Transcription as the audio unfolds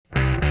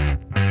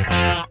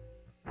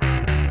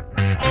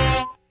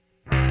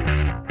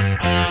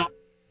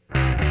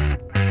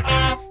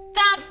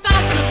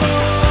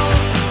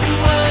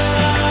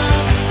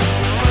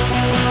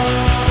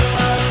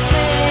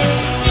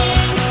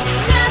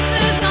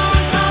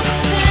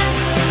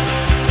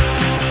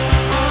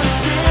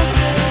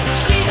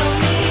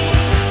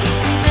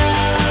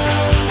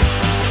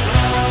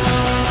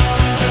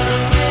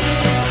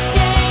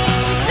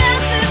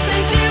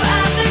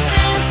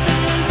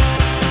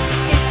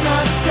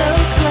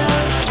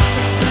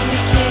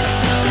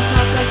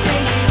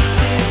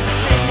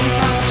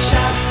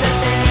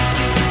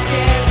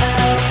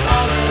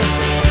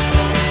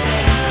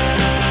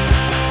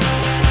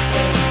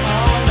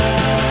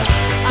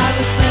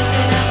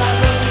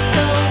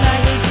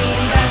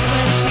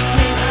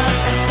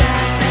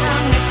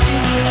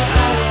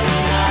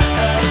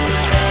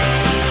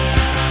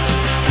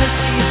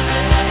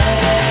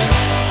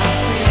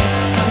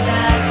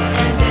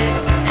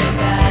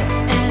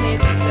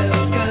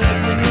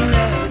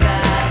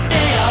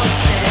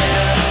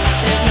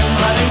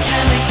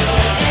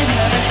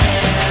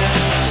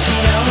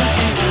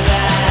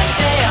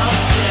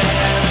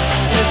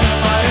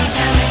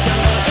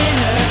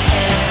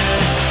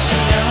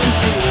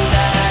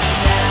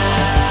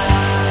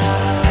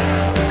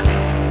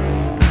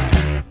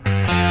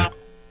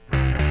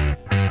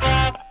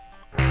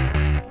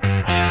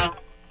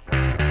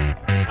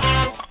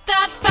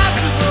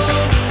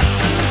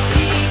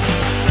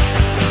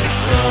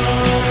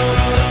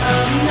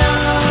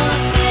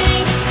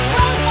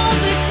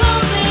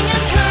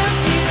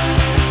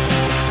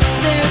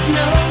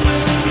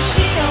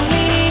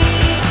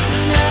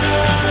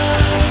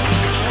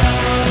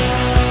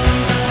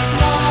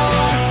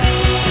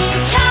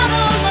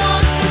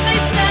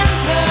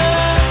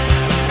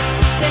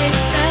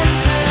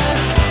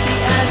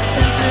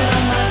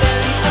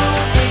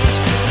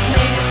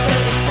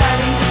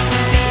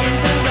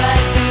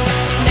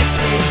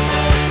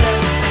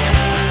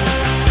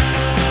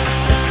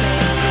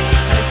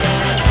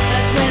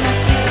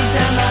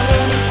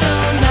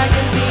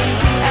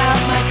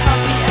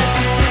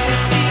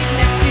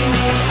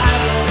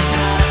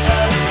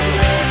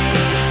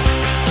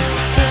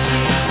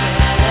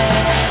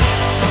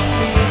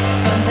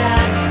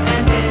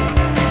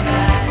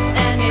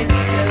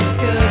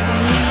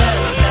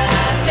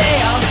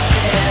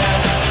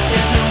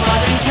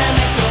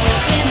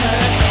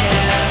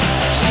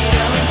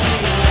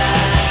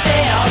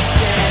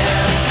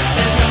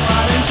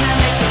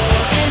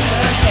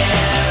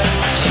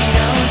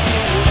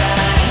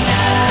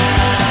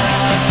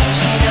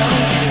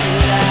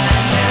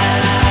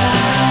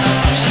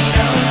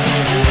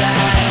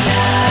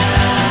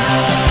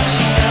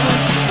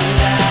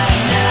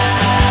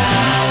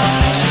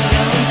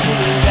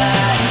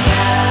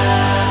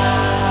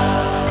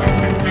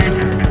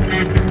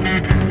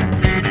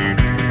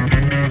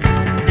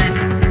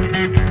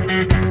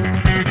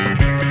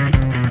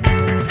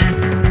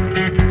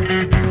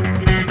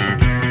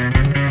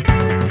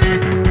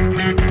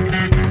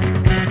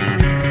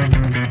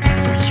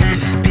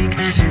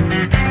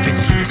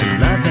to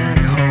love and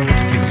hold,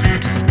 for you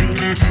to speak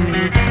to,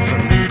 for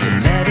me to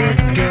let it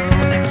go.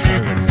 Like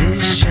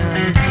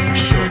television,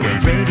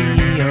 shortwave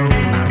radio,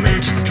 my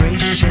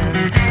registration,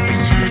 for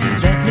you to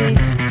let me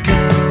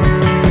go.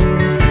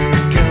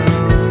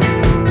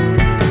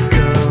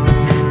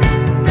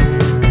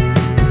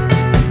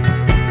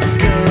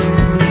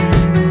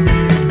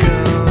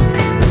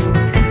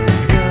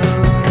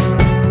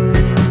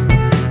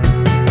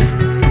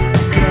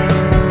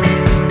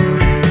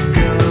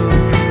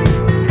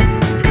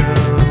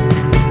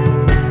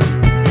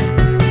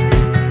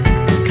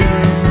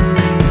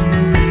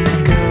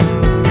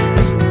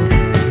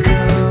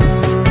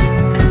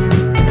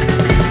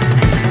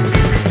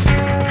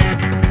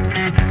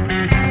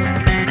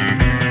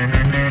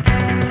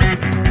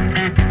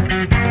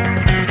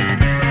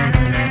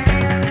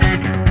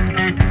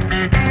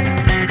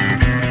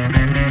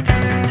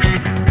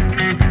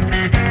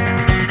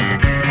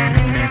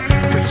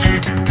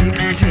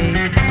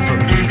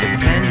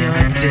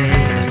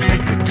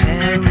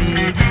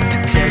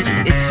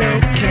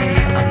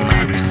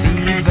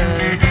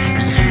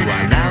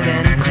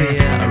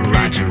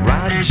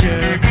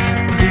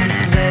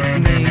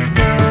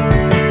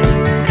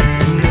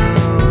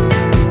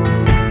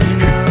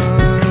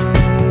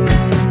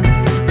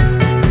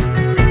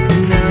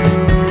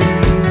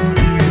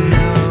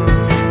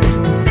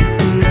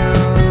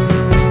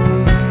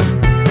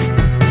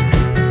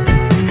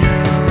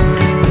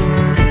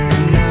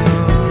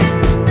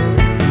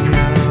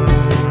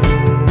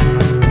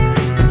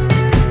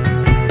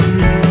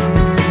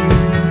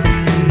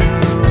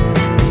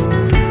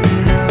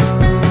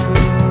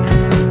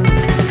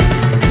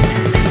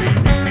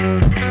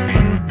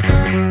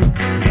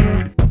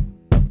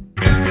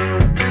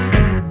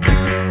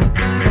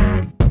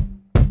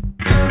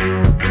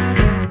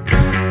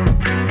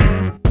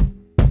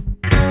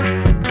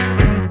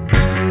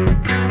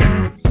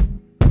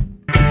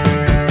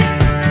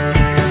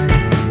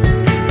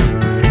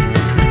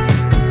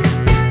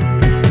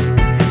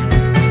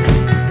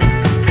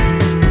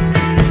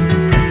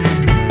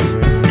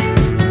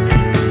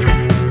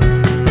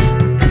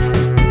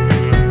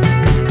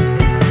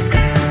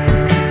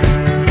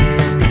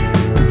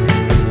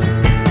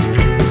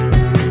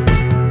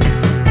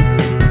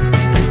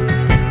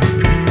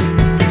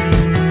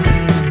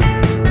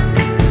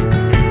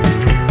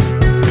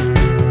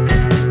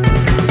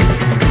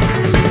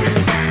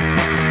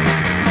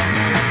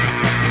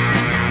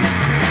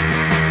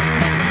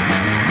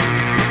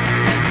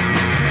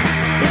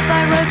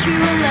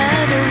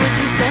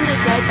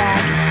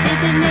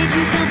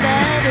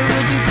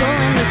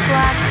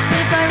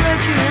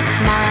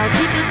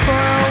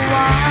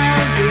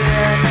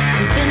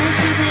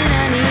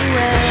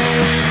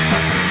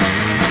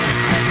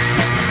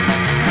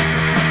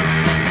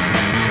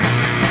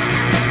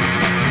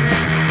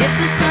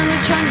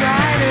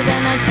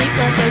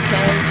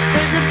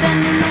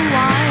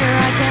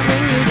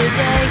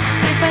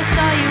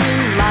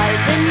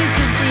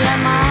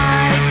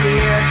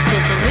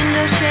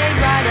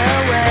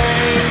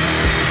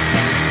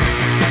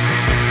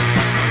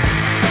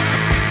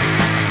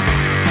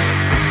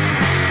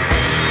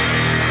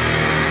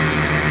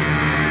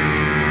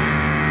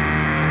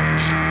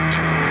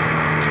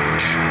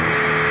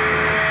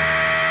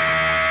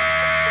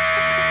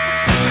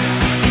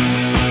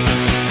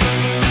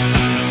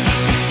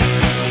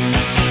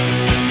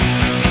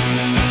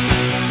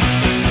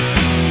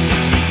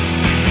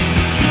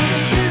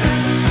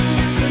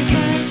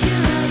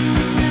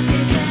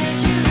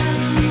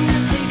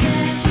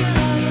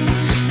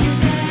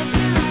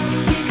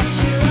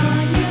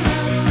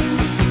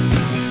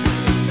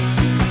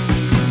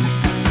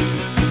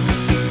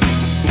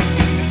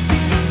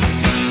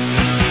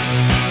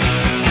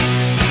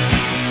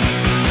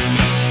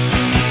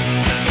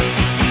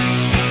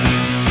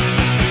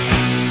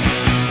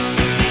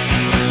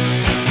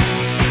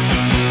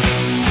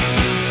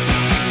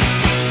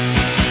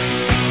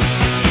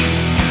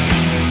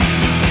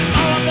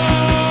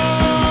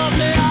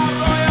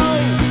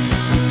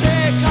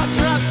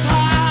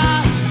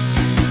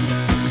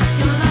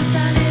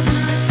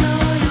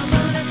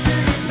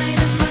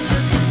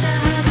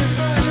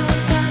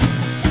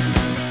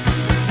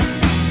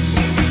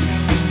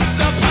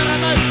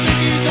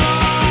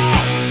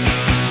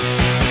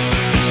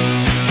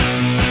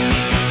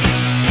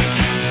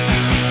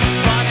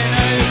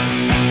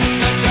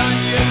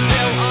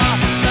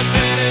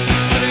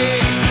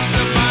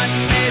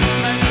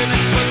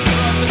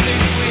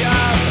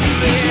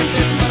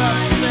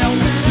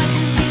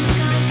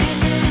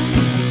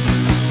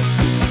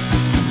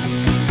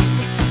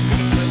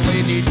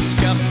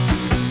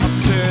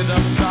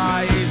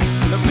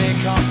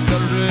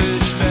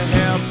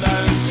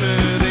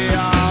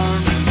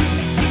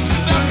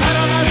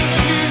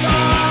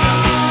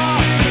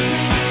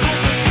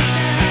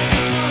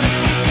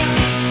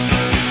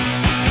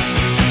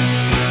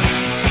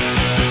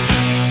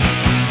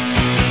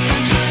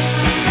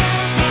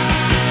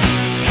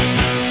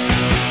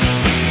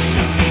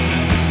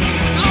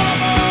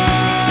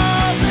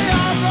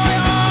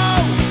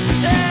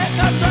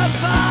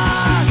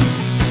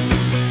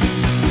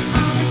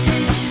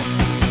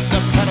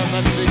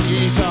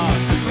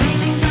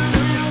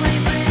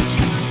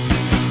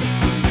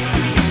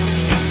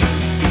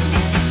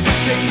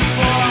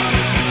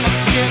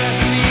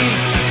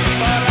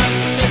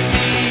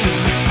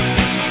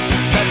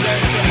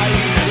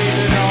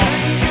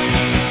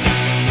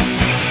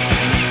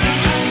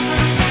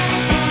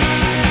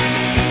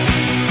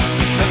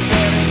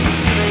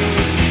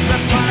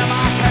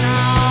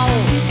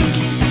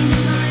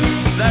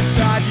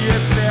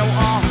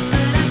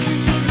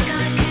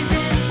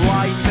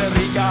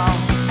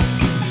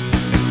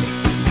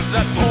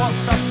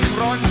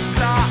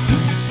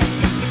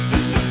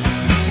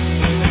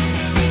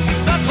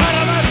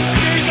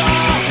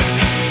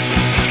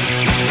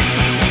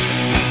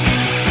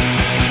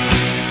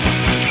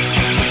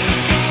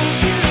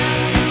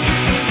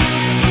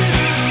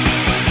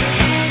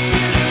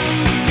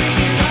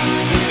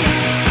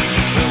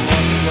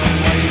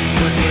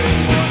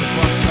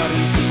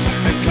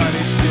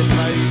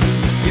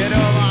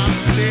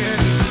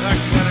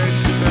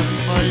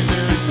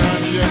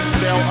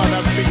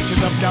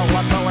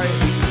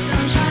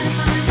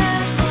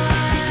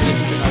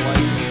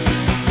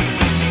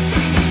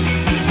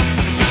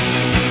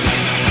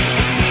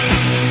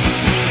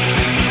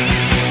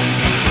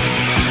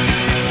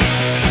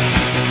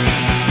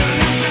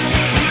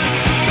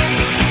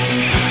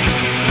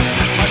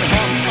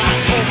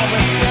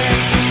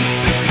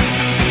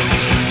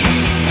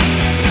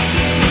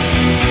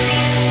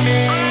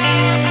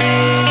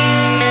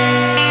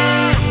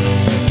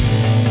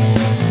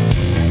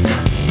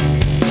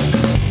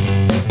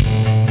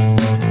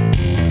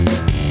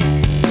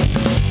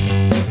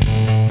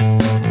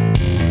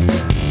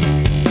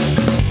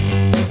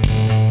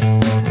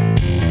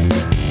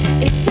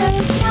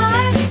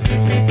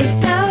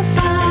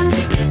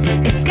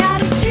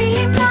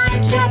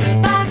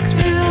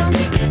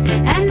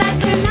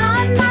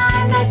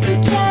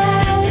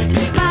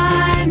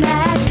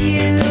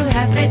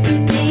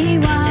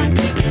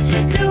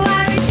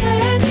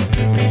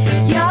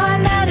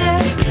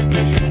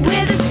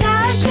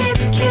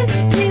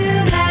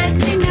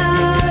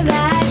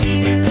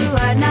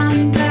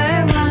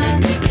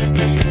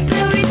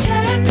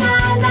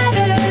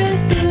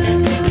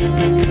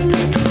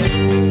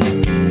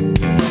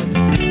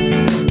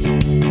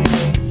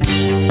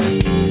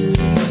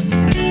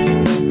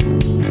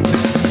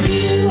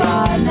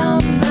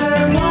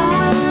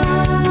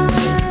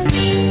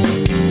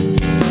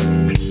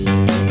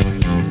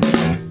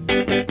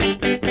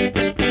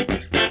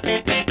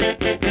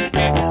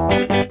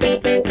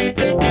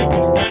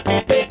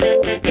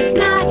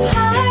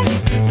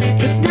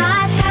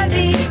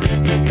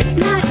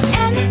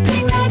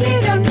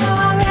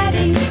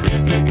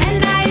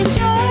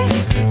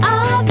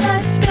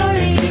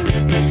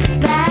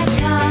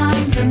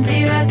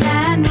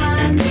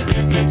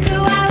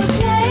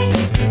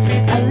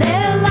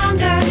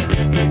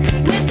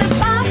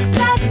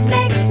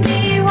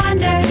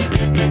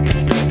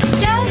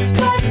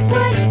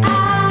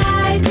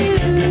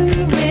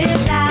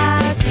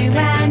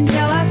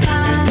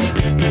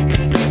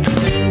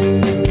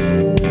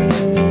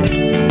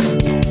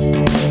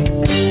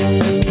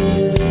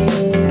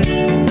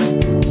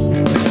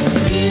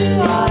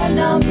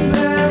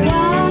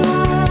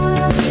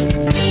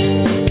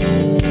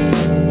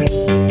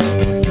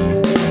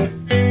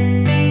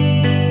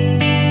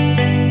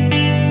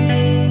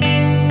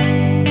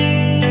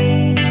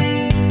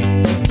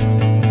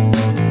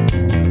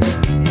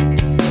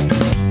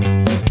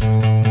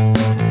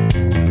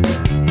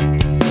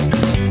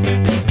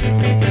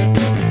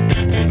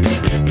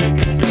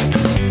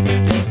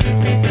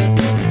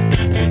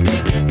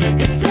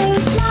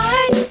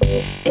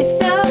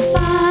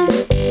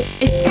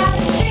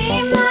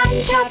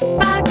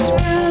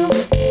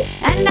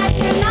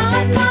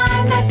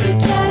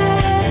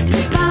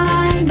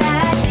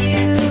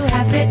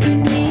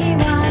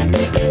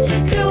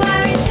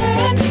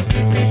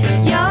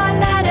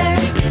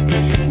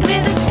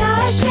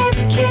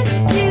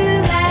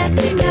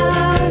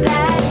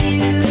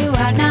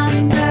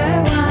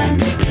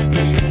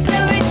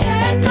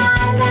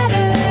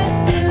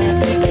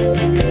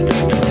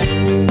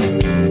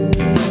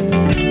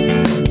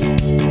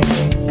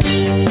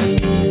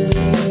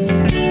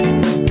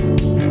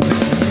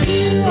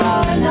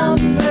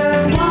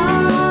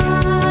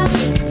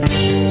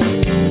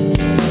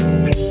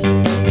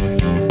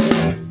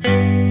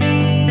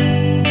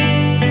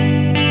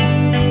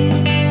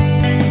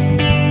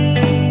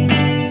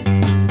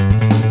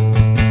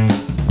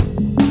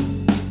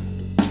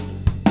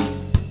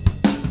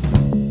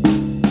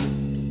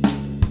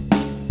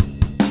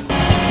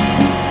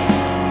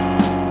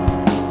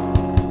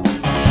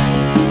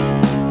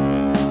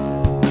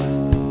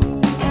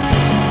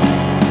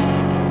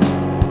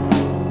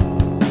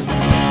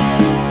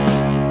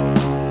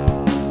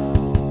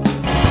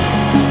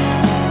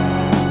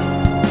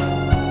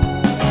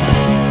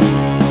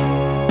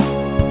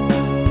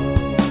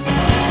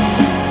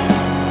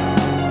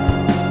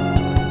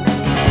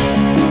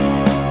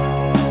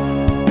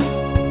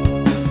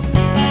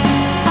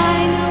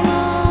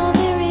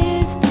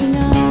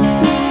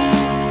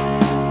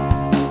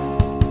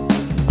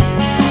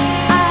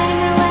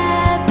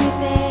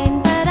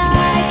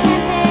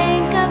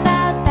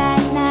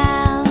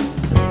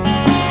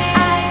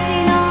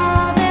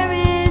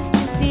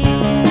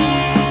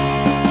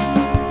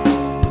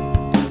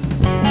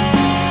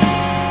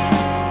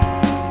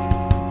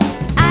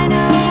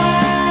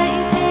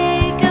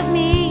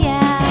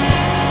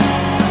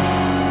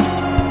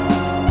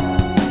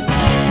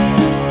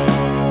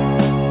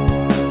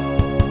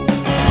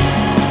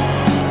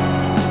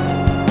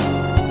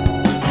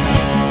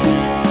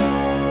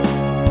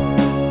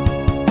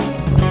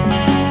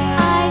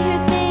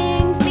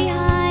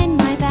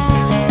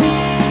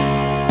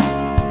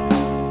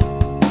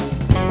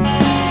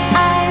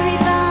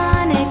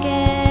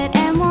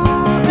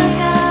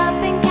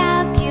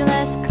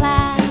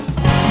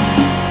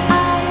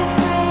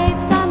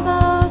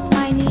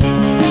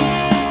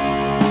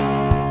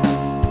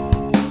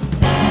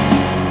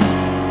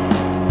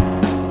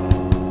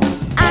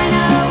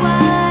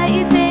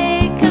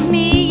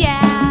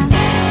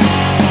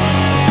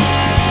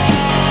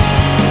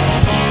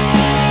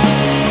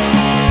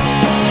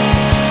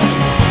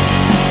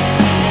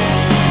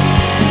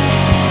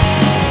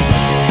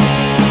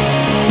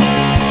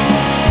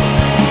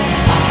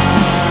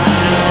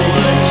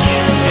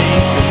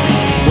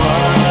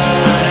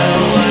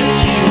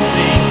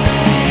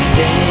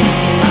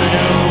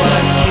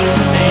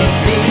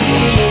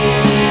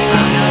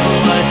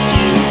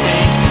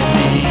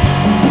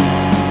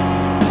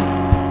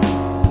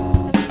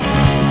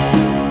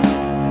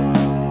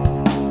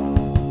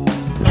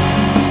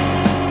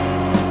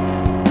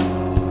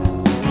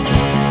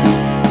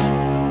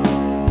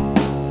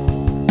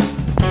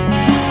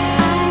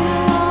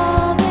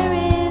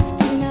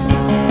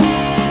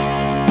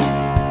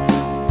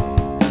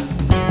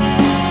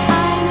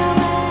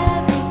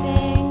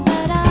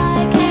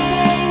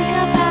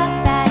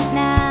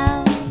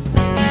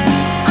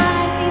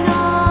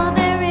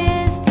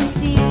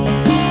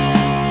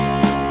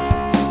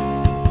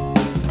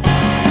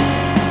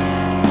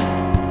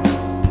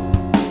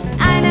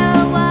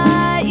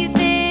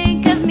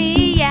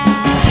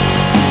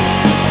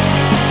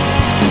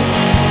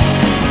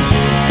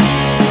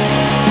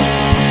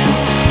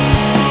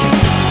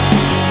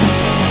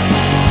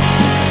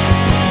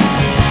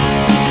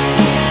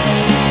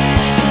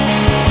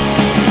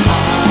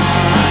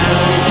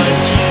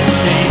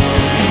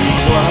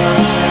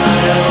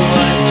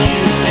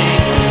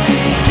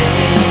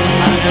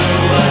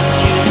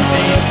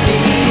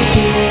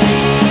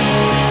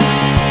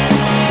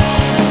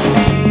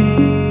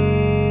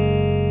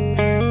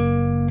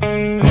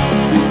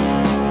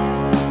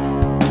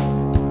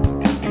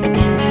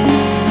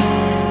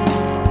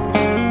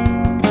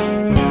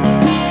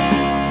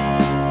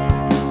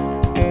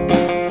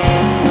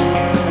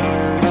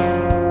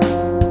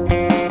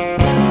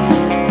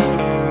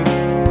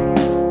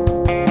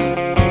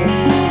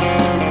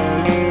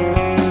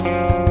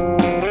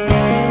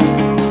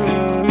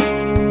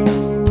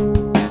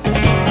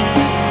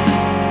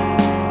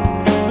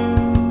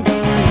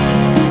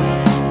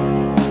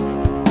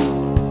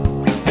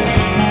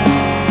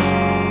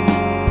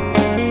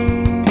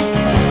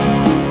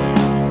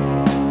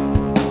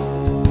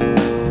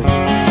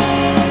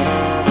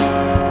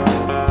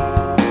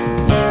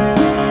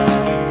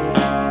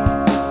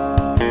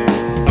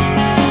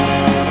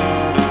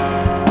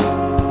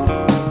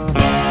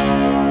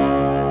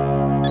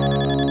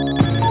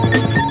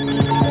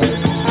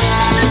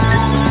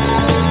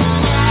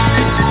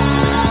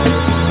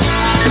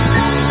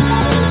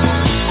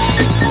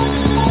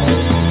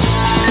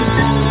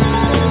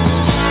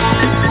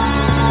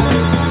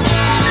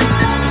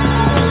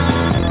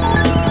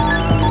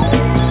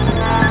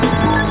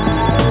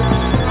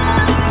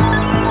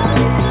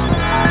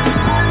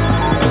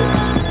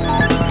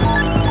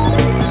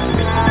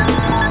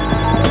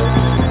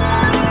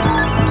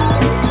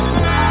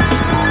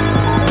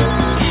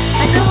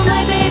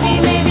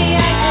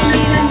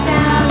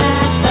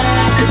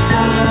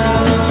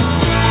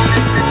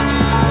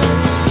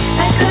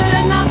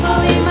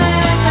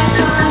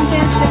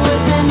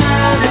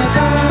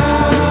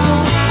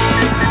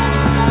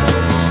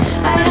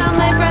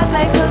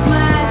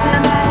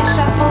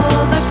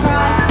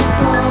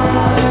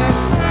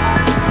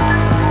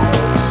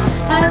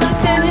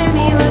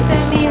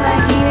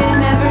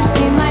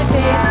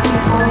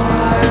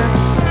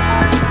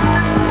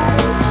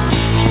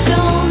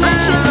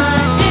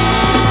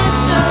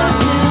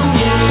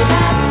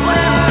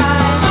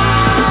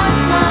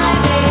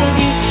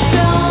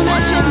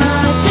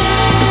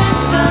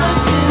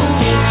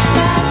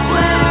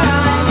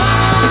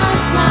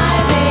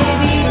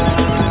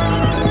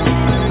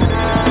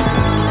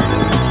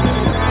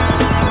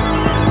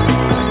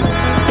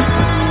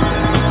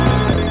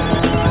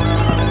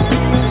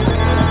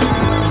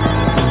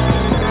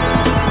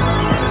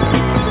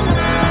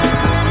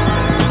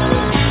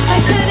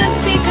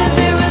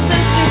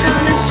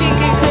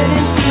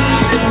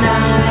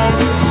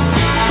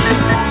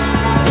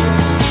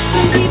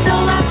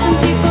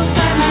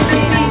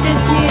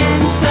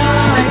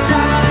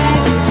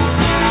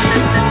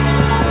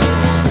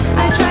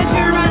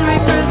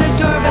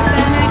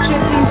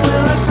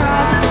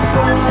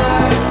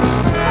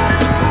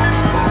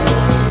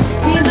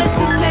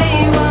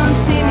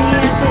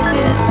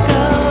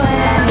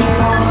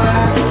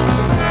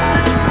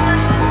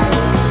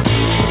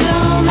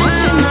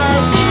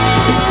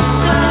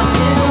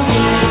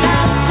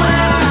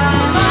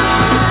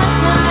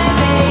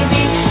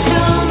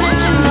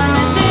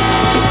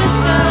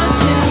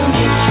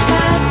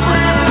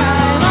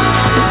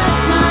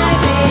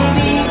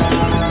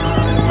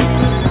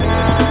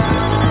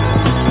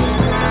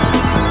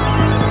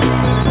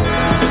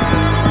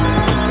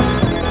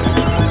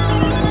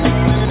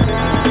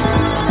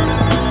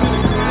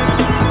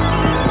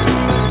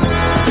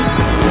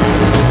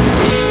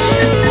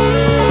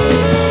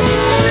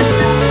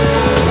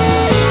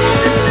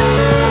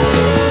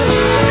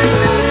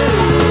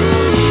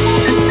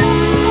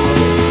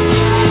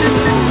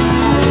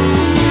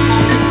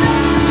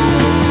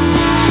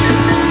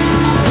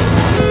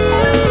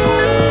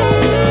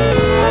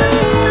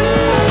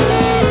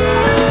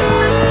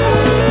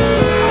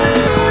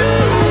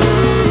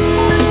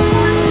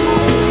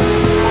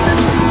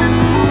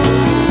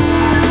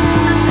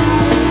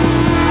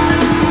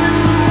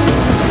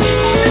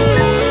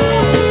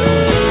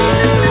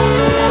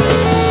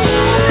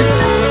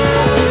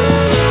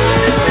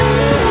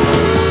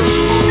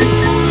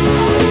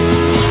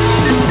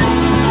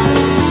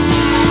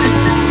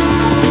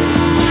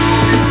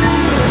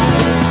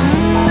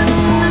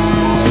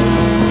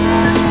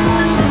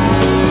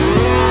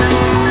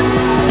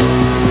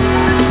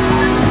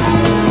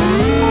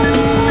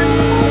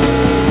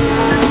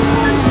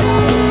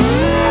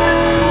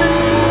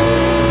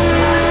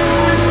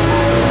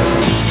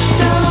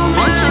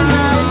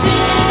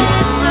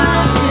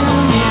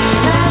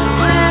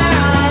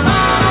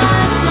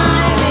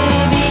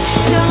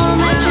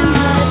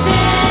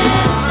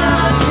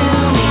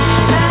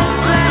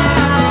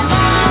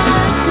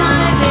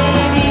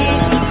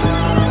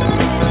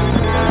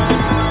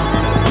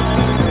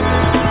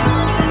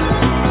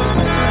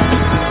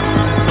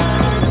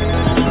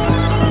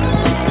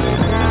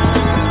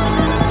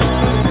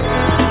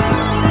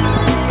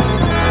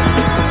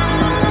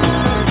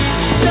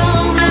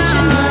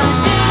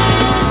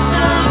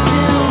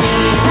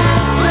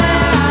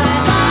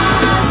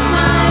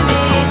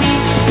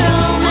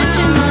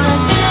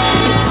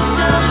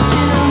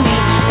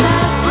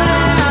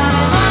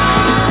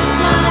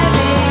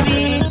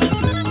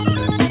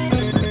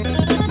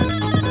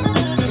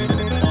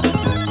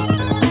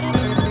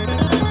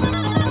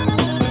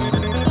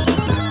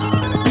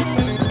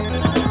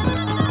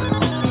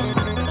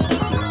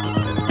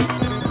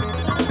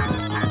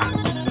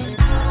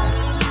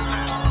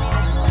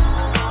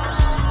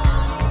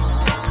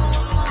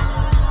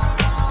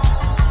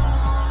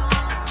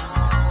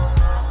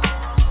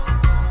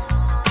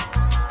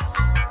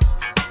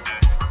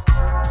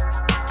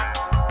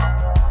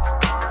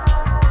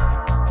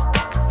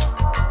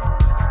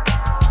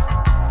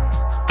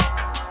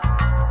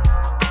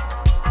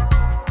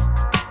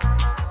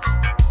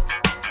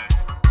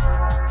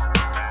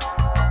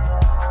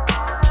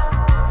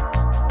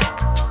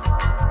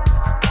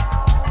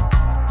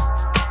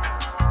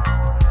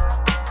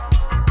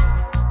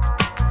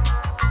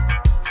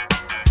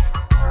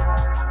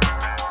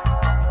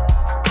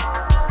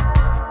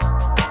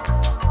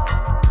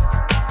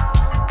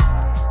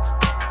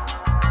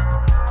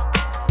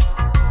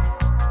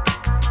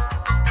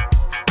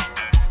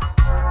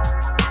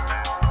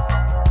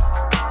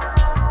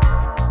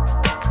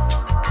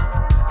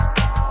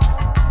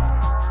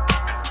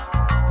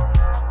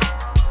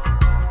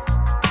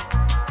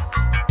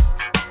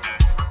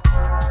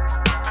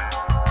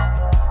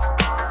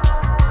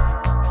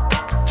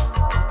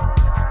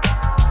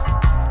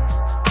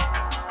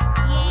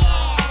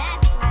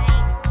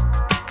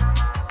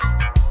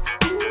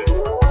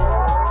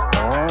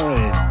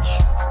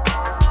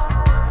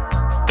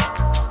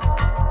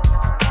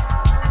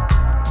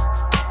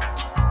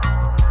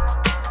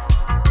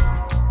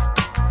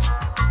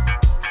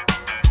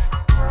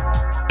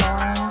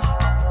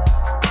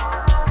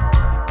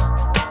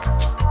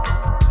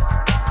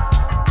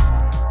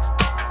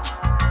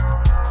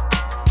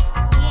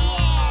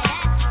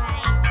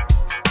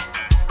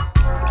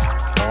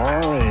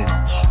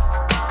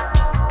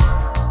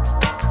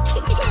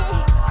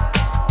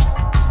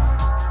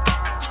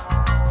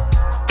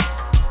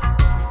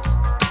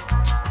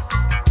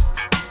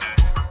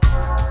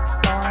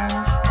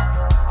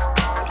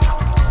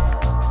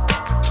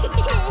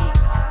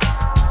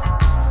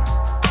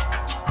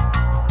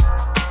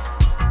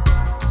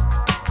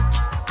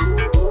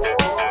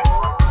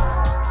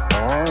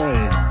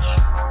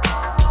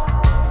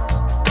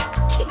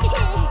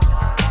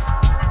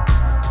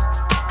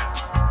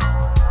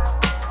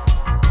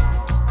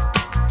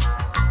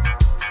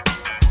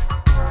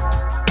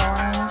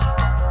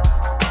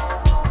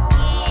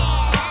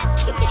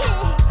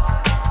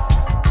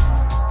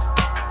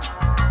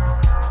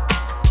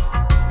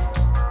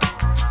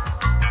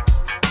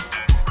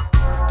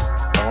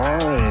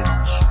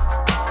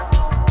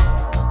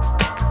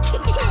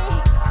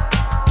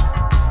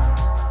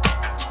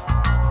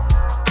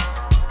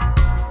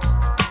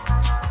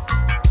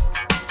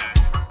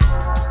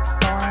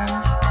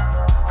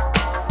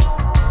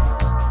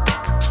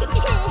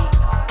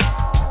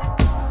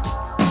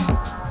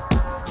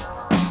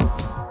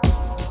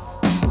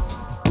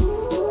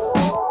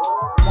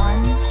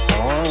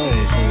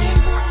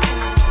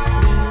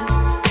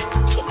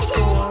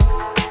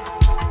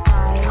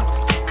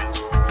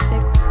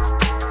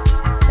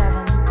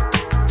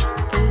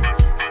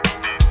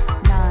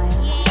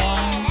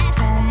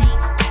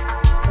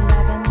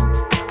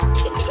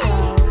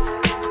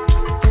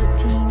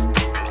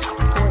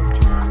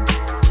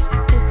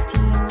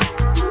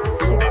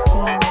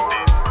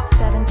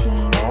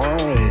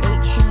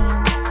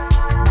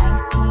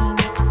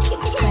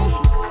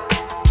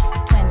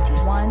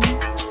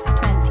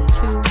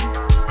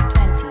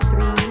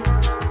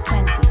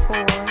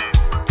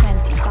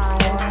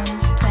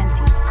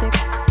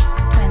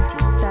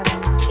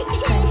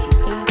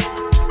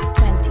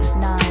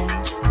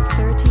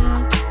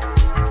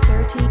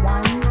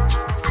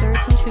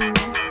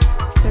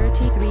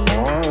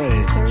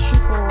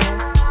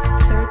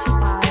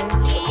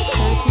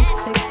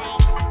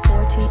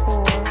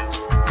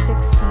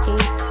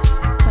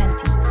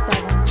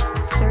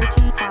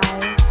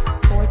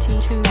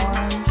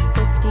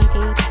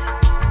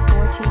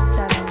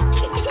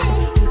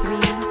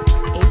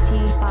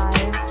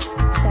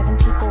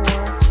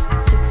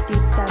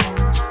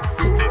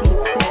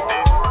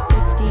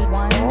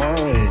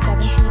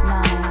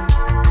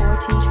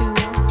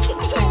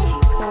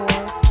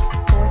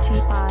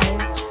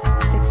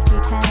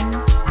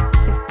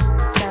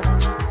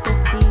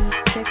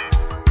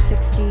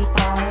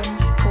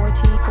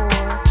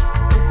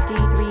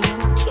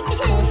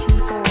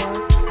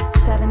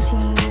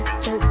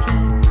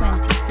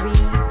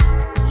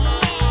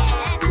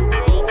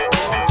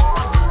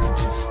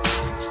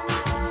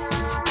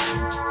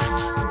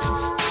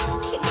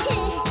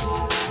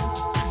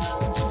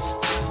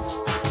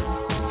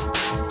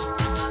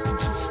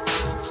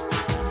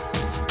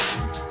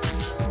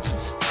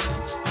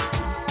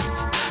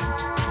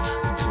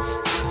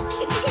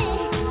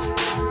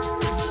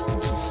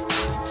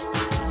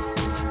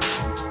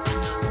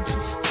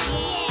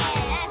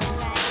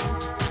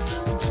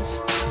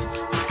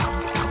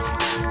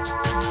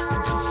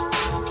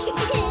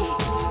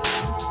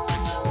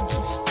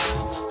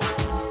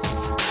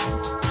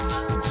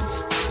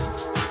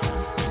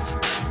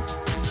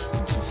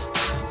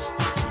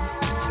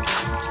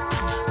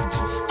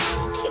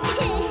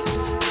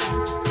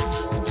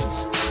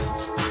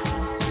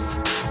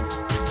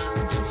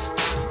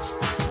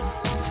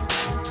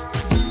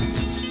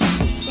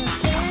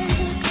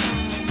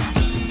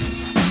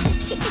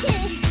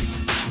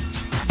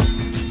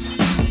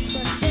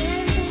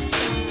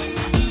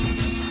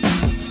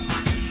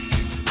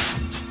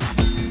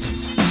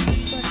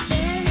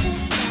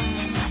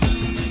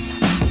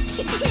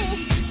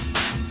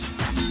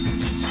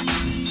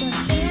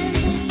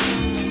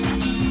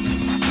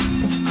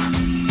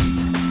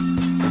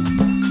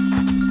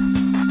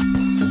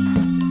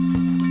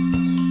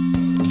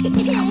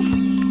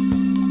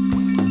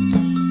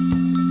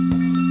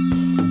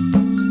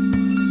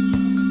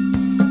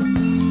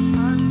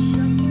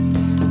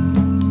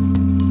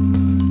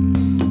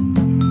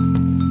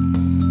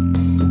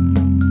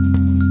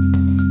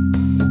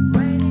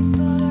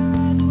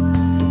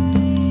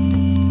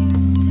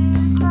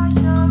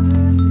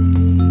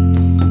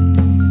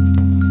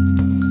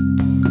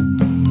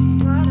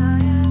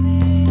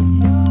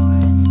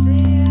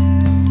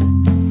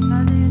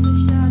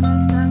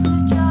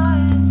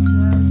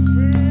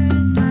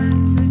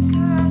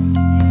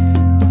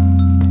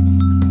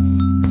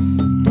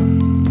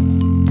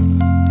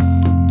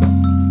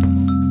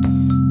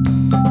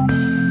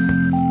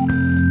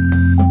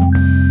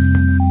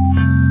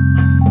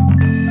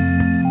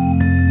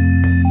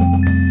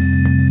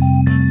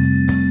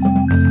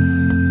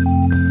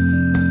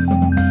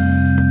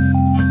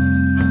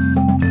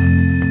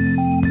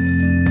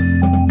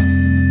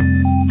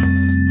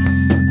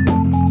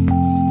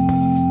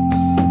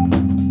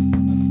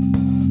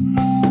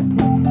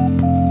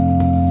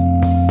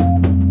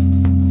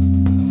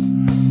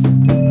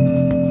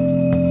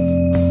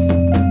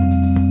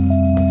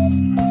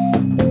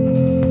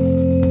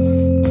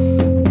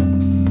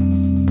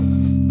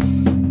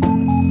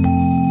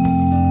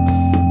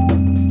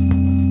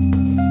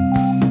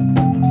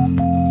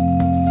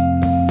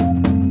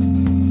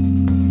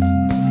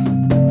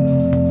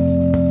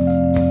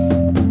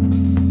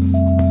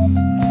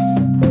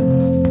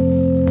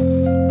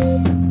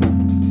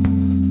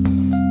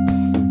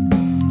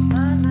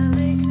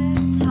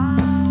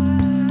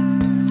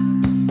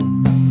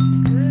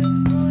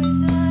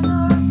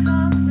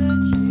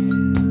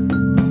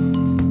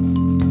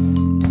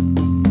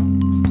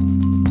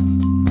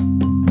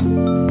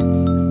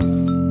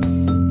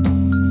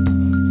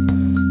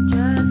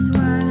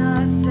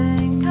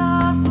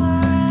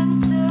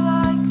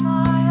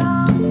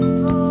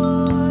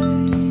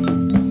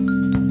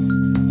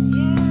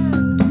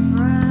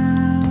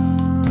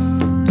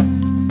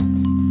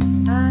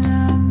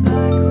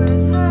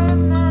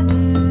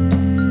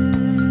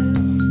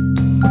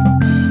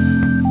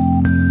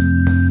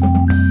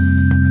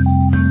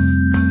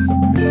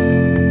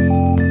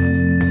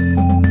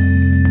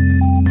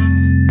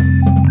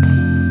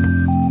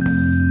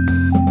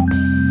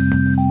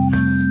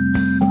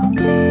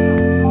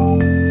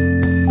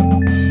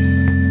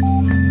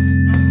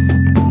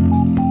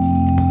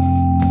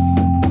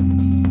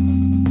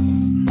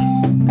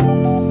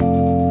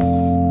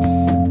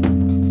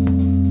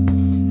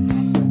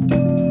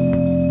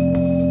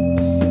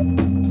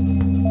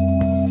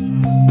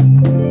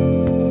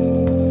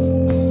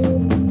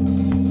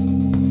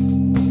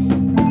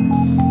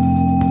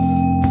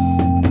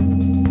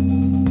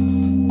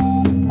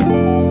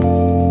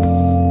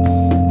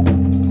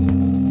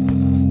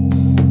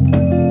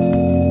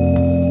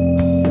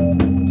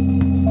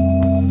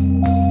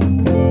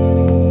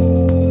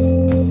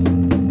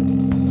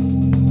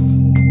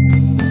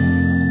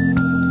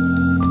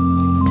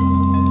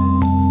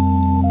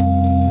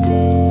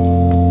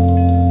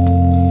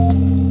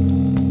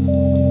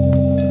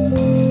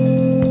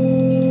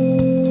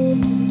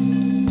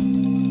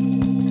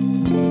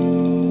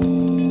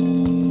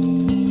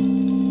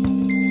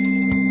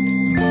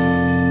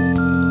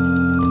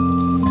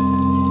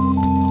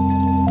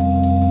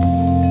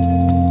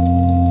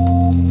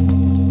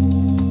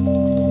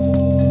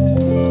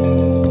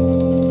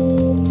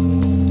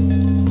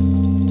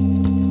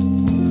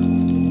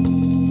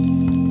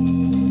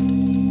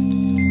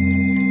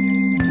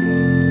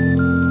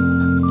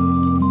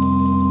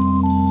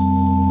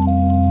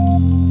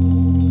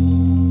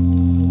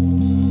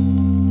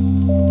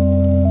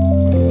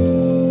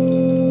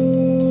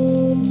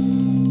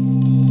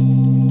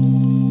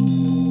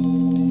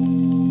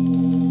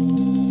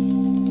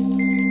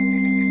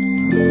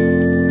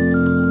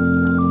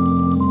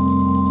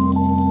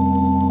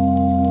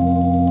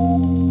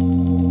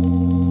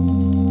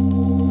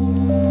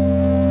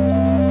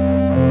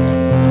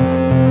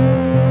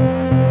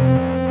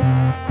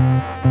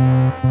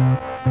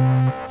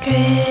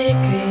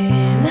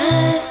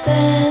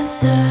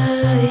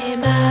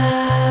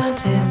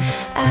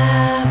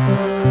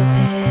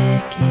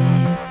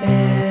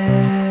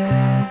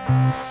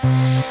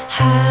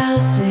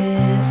 House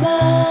is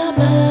a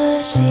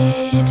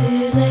machine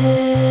to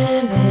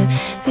live in,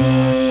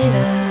 feet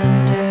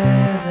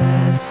under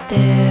the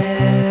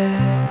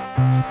stairs.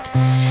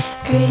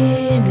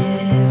 Green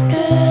is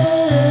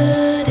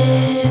good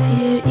if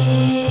you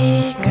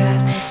eat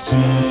grass,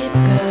 sheep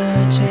go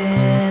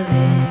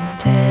trailing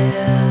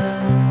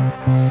tails.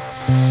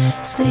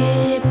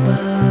 Sleep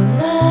all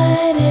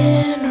night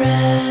in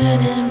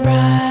red and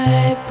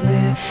bright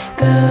blue,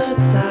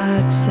 goats,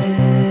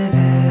 oxen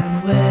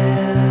and whales.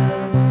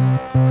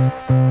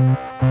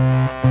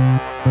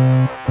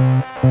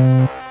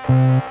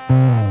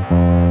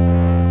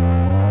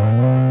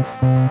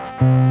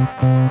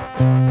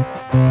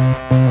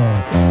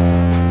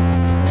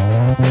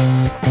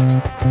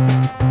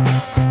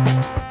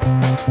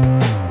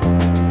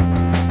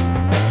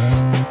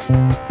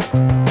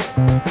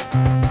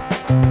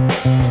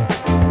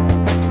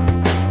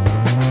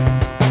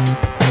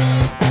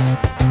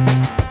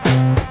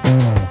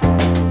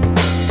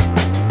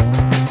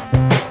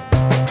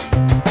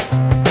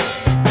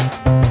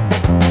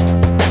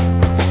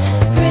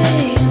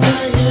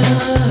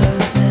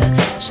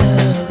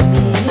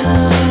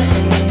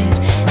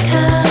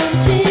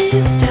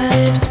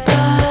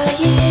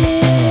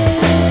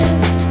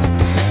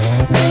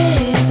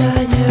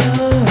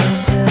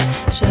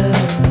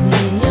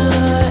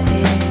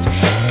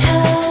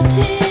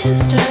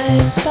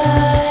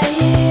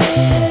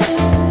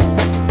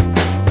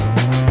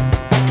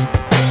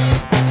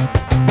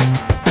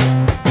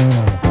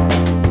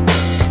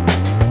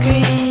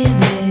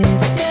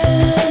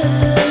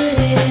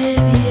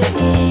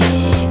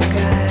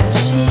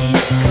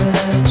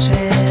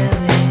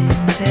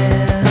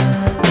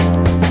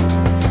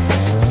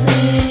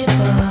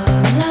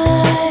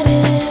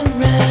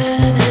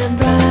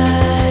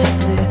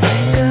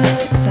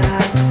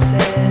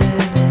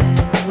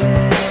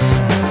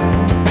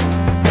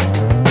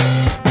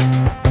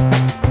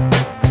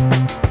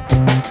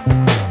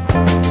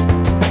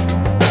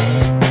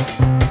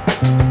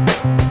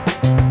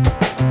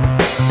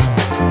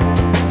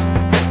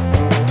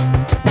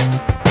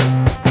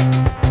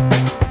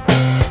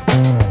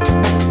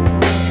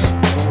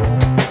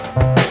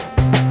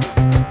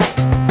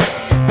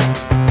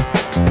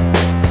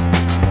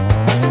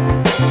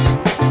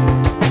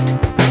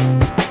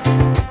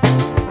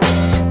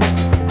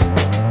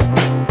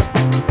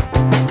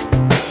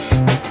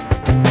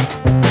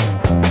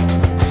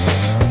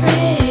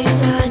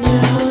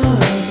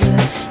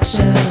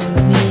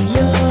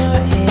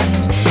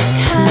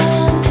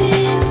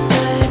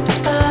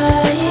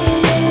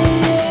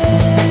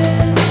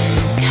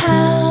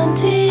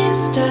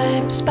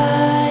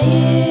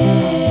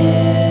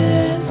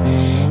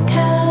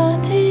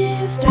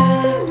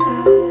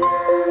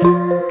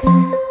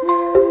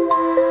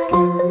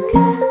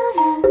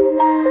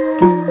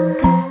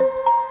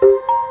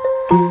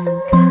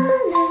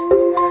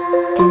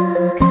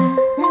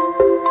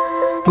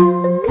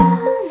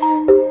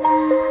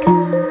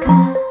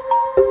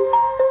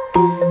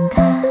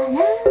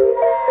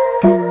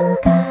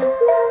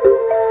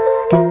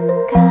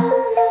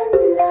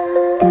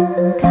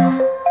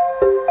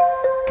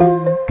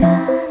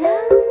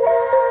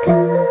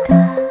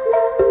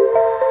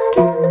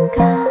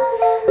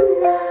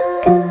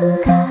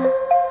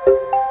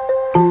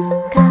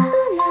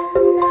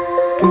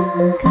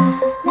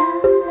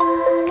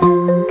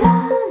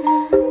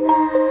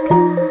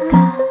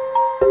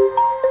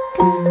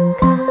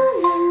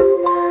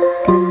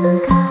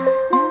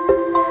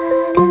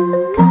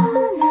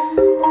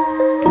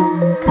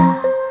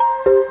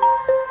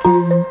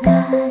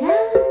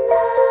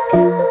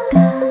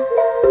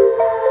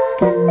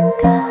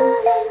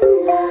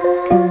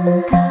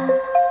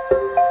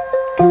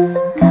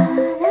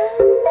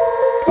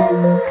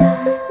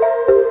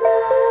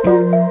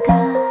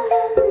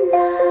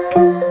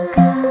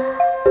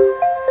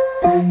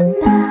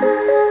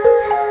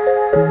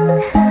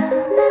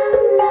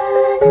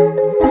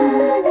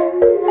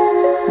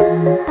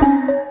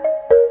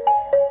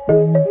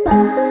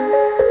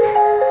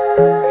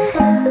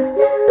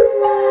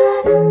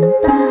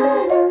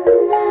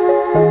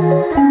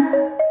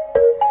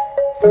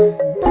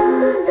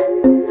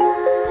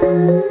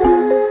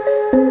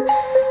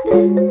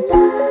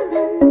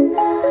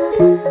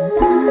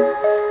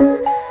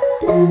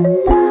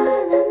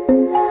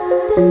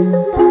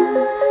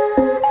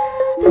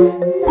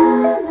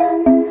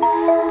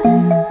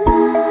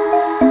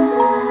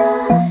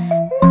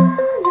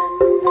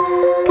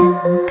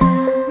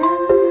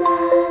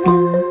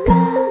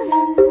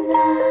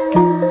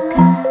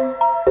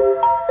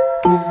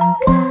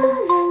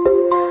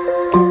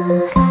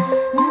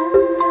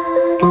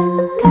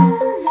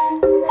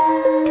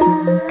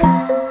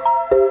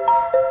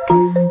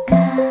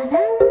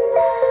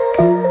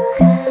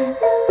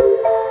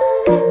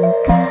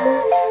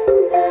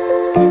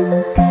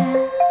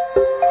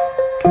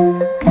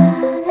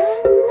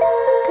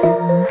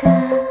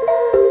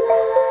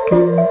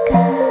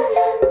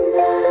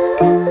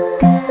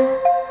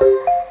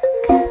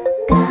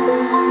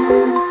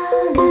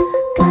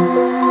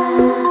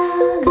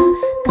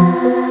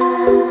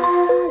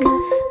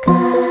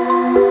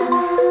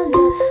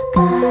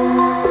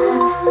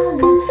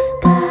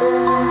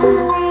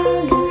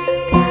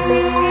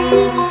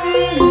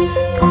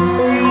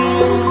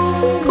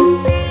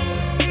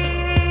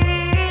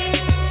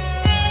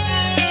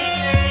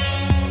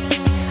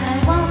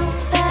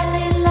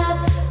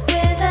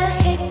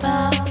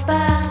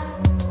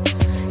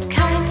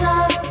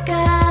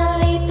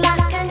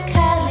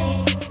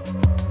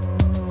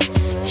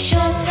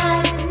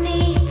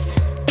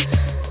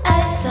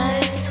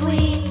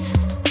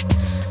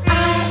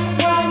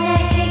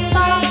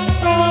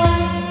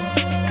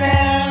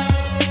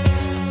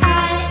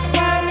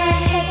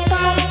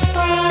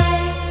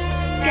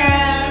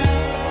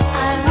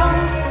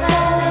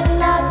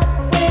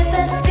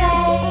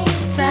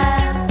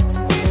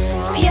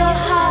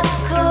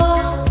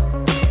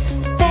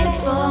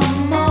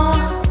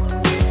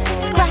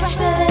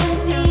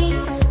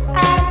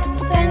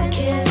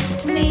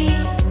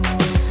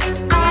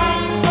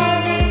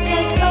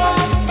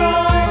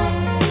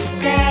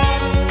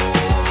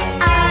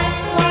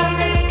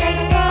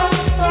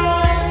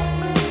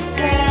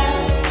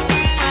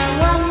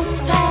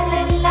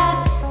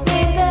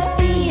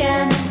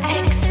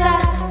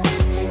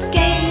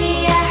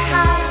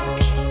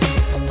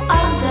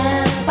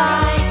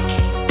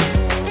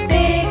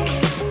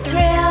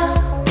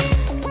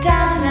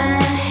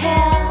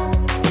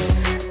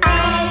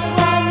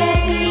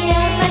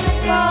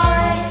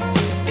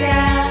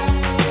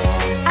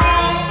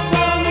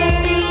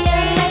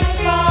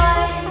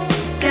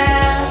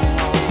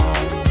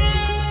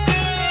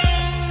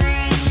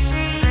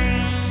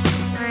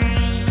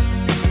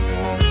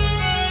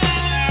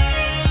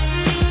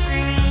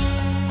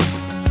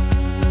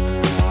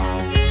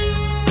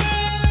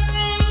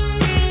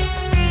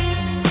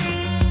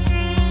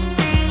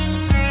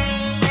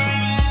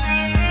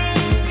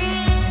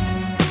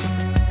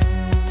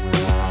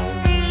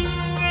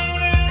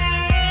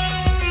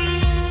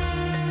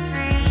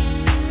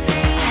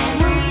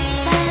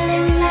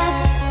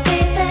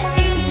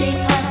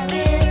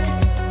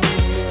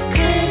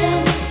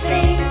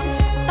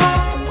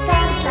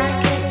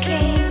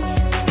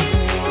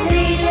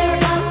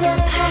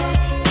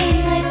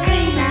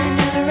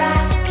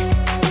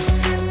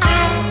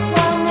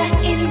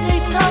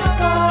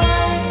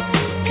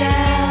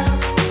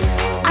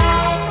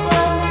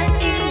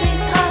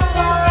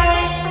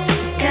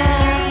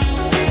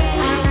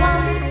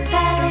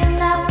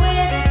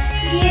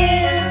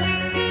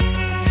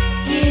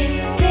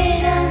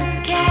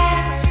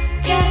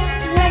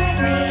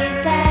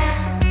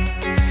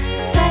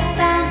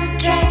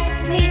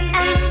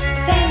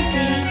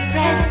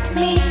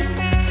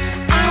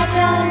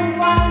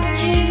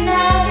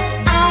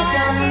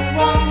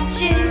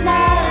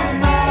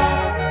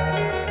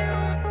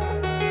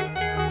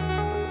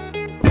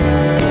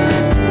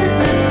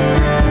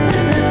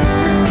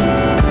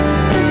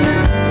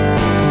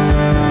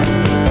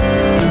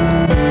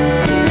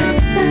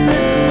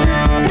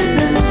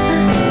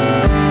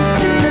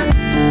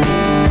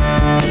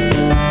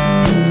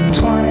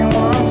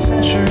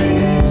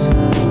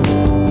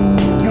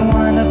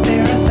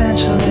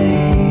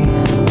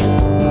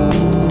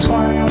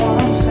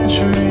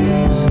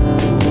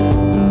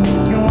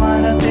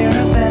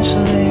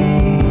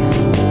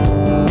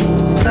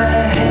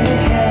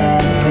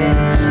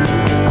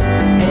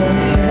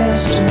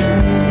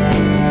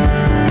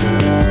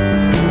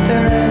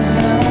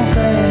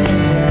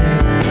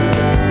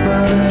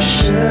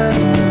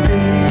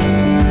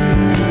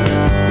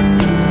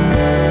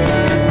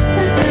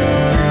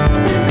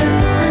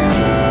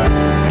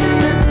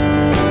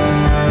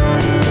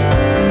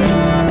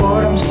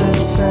 hopes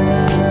it's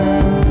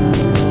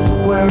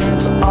in where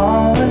it's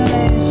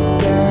always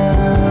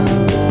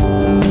been.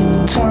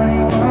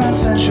 21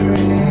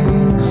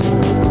 centuries.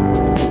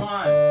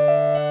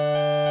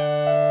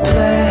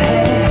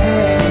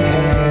 Placed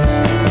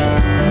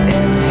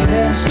in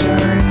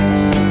history.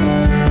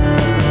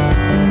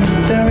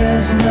 There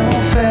is no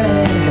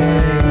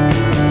fate,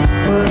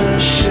 but there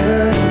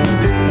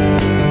shouldn't be.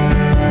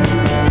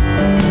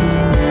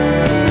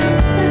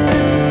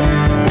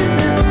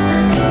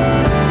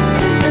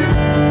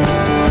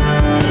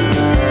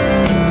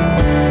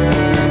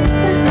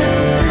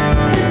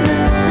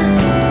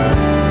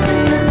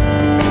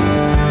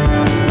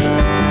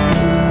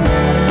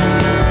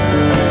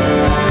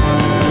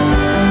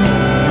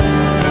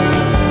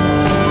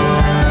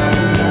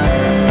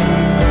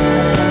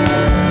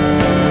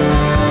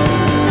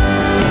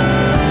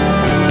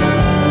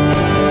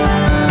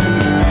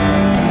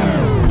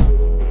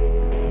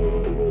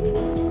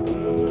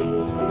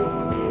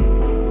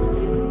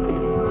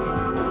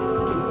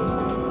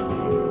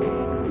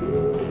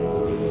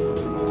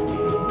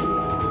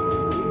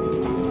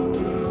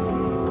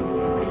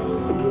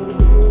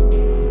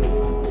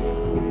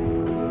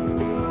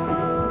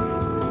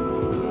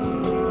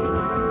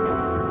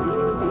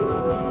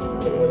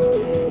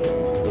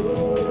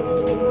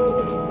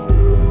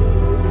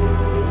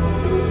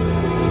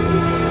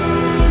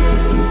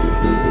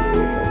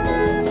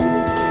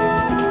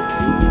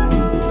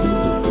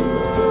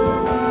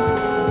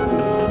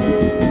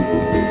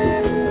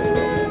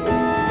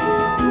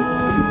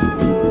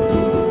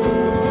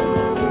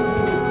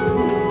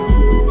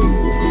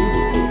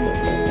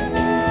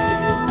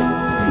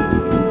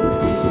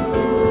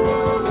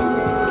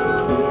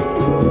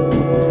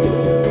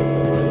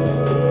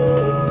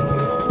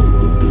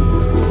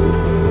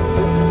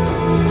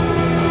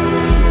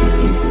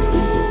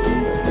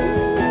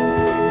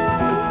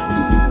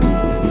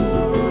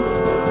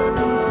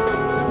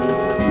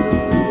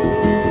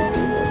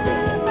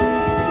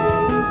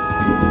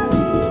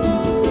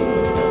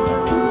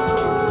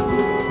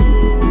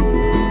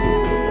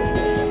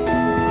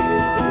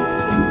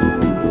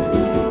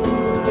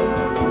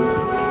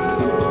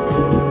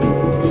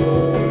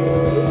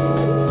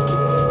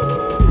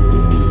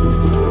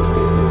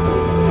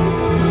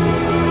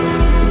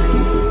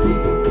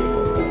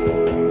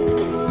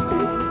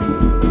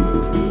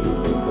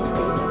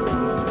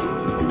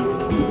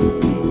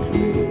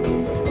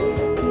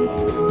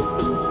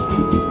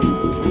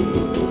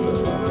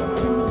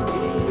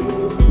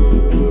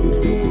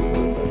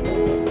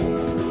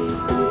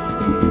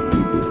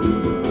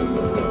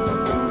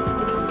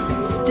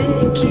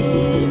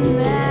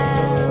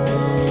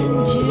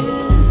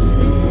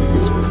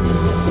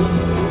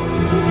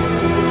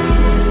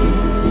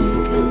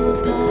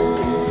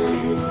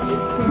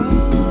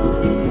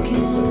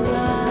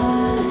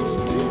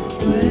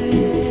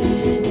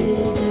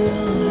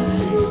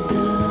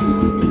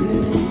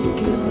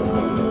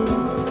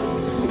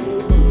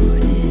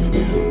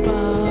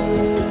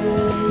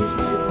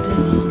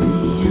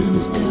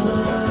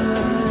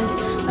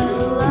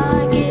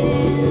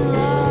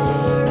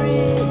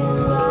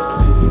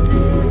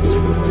 It's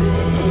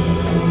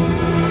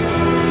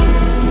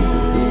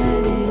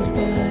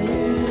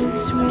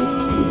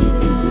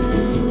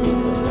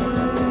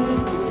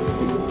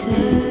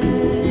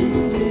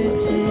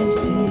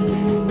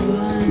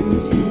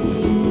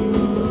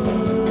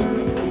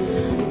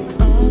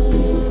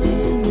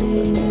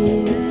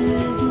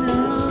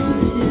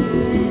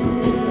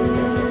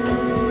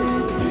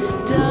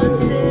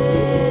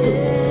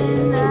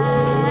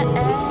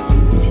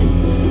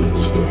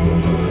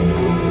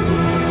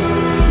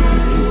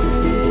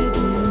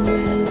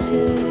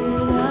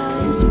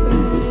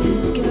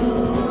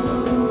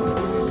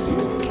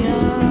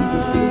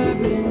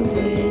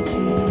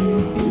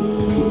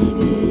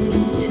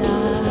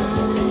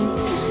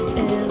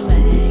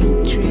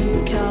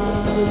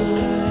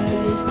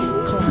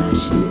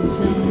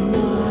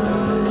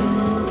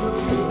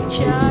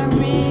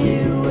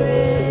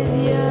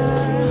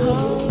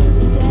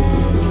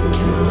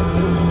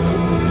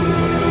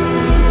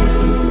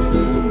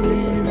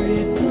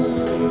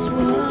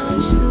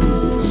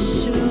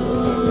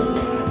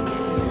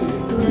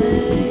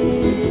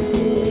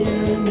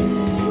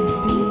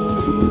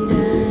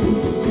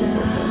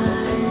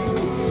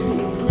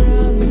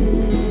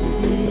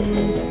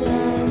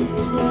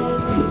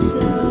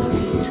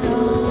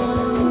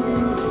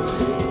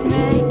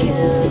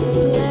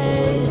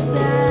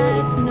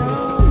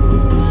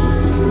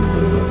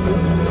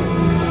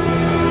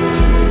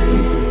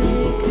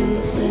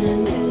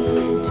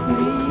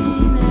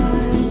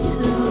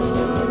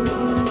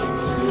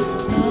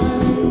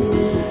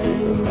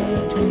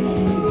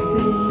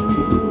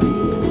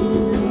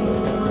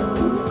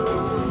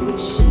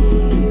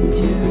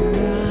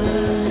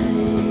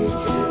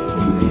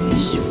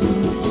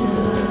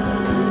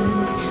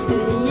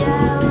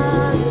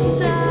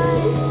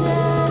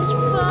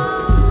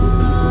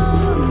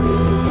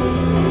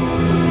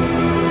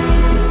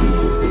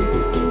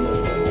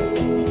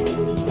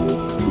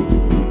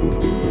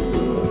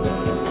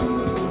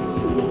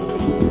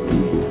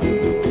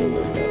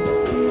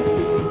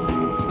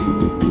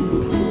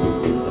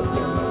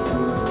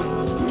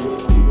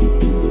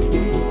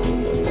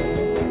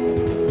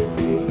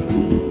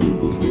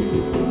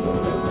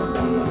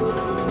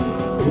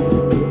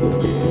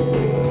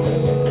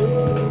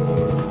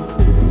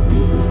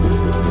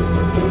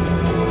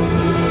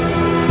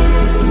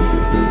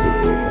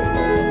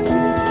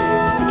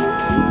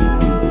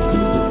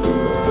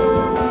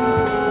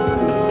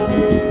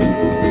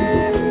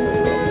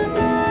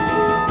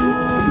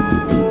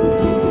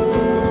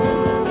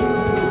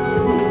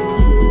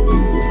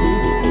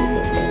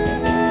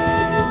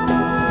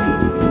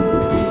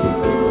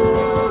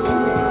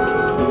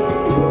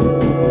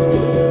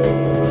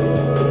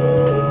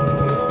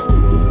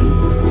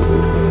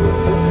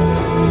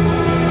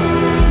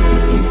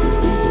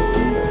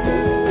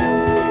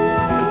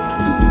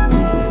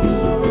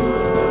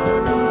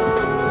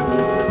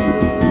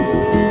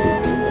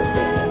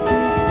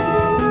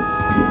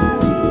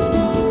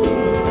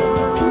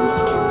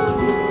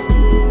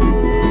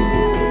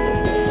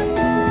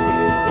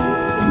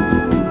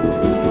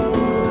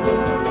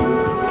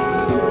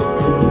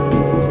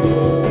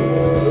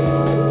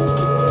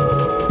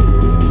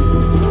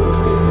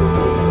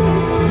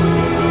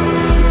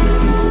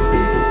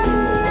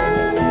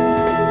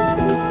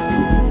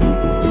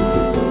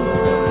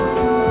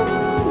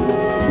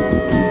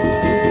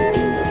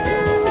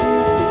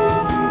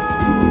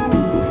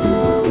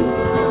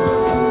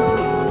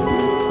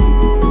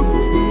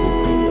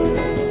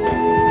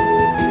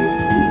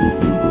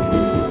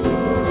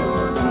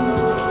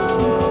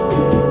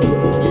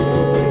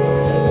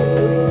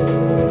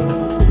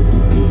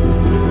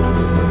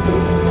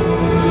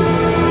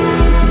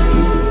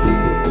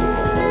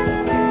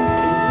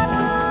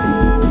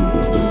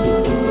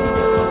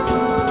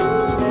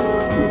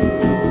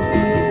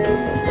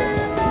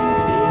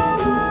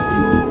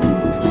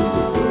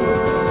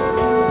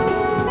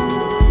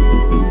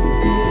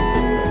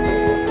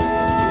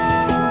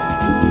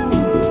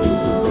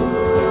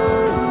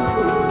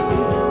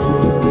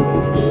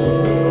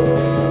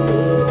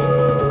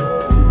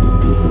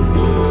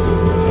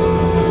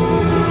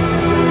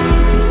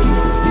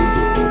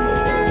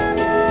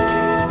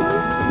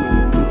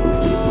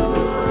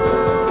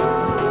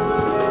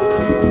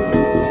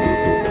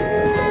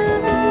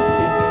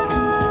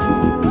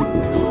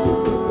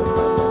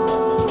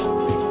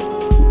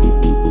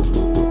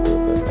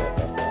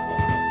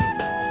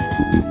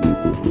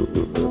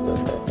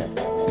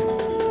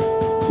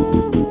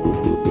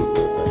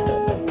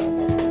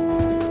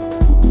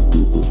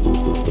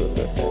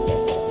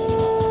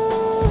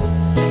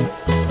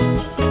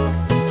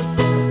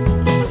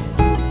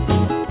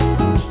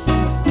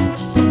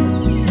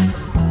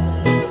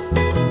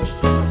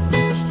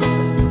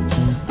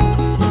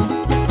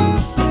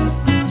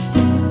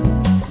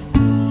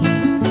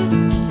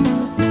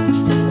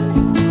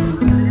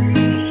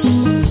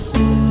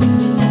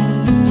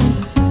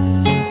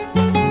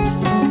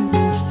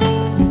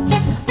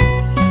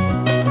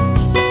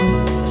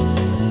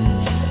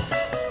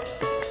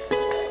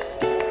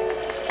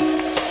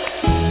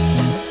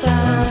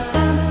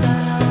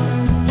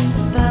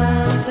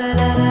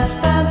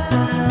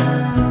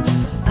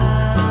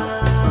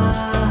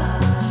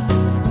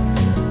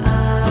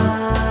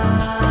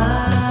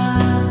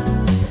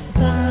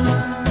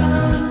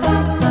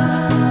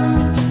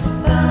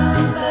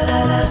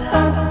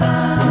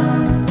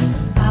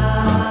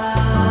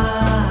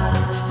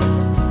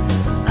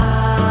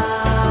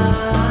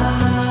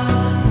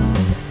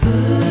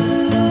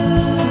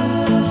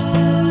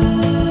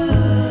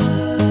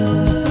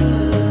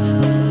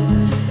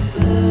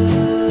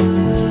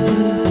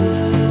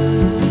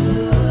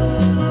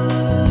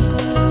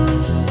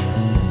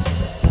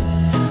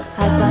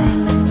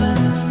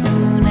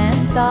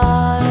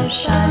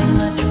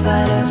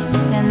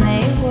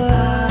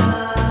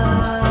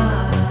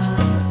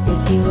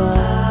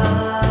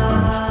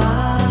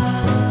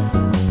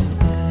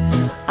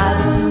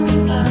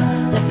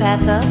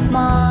path of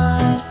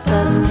Mars.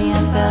 Suddenly I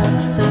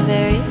felt so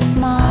very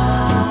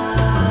small,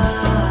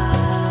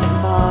 so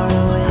far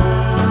away.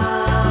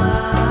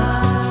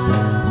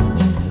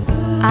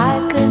 I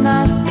could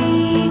not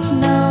speak,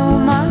 no,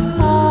 my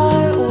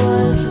heart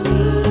was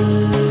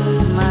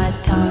weak, my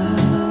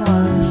tongue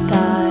was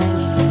tied,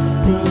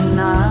 then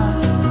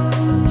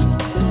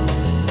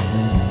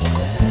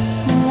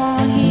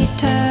won't he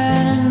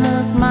turn and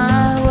look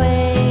my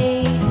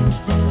way?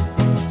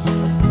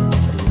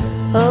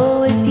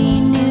 Oh, if he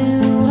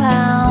knew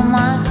how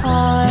my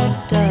heart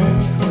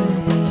does sway.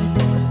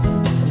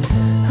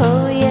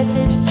 Oh, yes,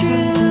 it's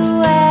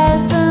true,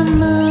 as the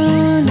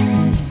moon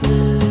is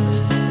blue,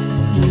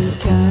 he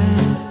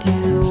turns to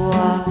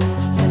walk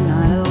the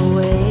night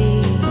away.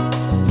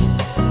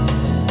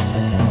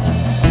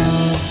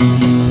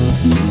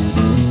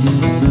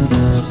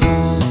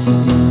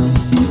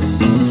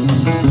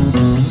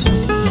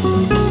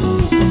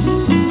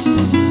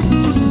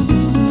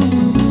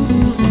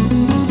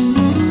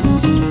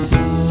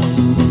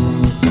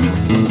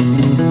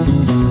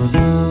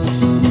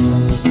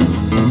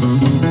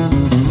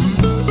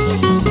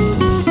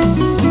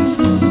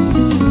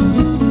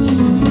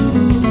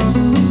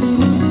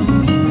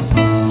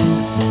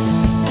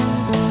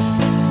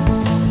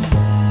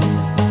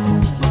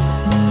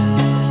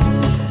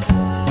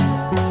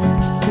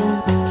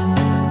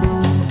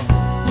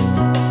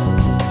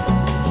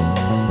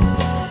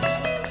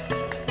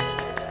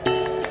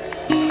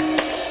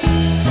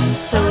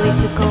 So we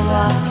took a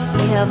walk,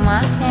 he held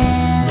my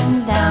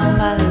hand down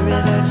by the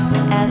river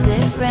as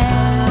it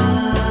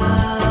ran.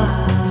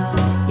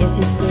 Yes,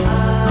 it did.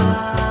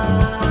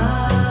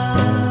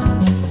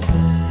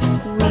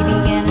 We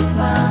began to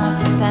smile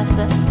to pass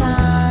the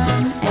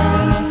time,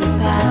 and as it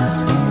passed,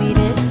 we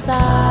did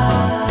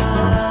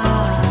sigh,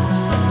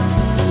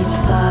 deep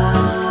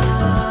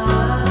sighs.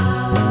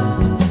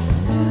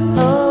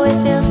 Oh, if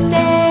he'll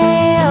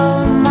stay,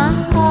 oh, my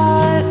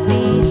heart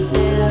be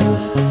still,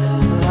 for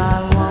I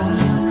won't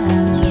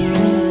have to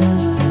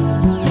live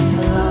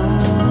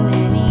alone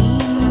anymore.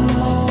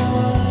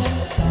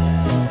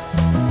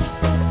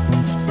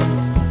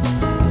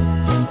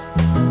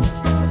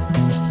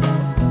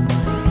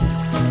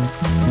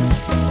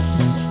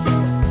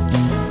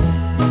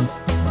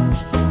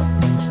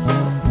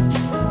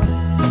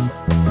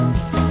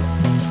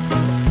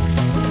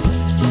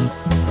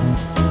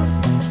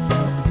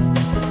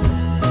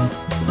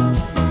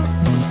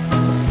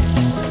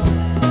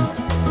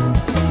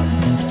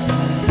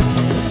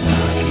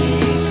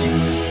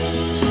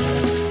 Teens,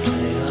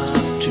 play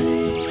off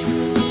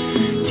dreams.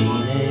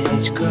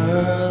 Teenage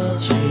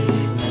girls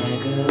read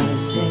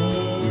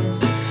magazines.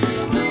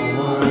 No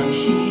one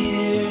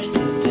hears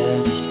the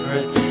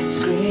desperate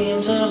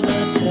screams of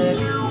the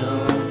techno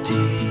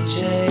DJ.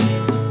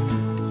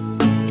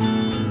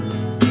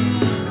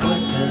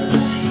 What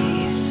does he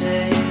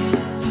say?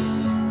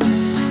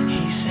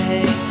 He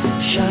say,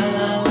 sha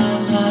la la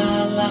la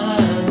la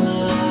la.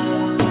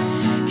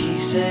 He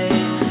say,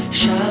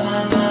 sha la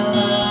la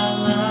la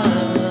la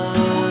la.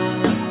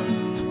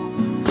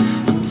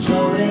 I'm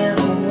floating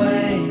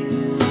away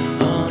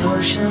on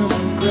oceans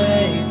of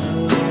gray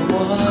blue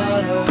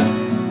water.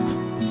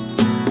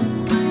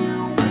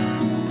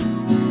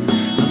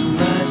 I'm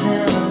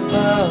rising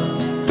above.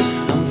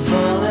 I'm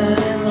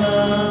falling in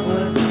love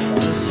with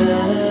the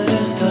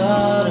senator's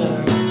daughter.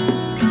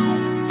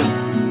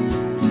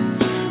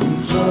 I'm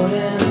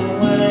floating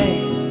away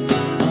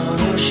on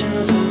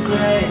oceans of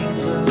gray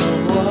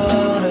blue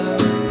water.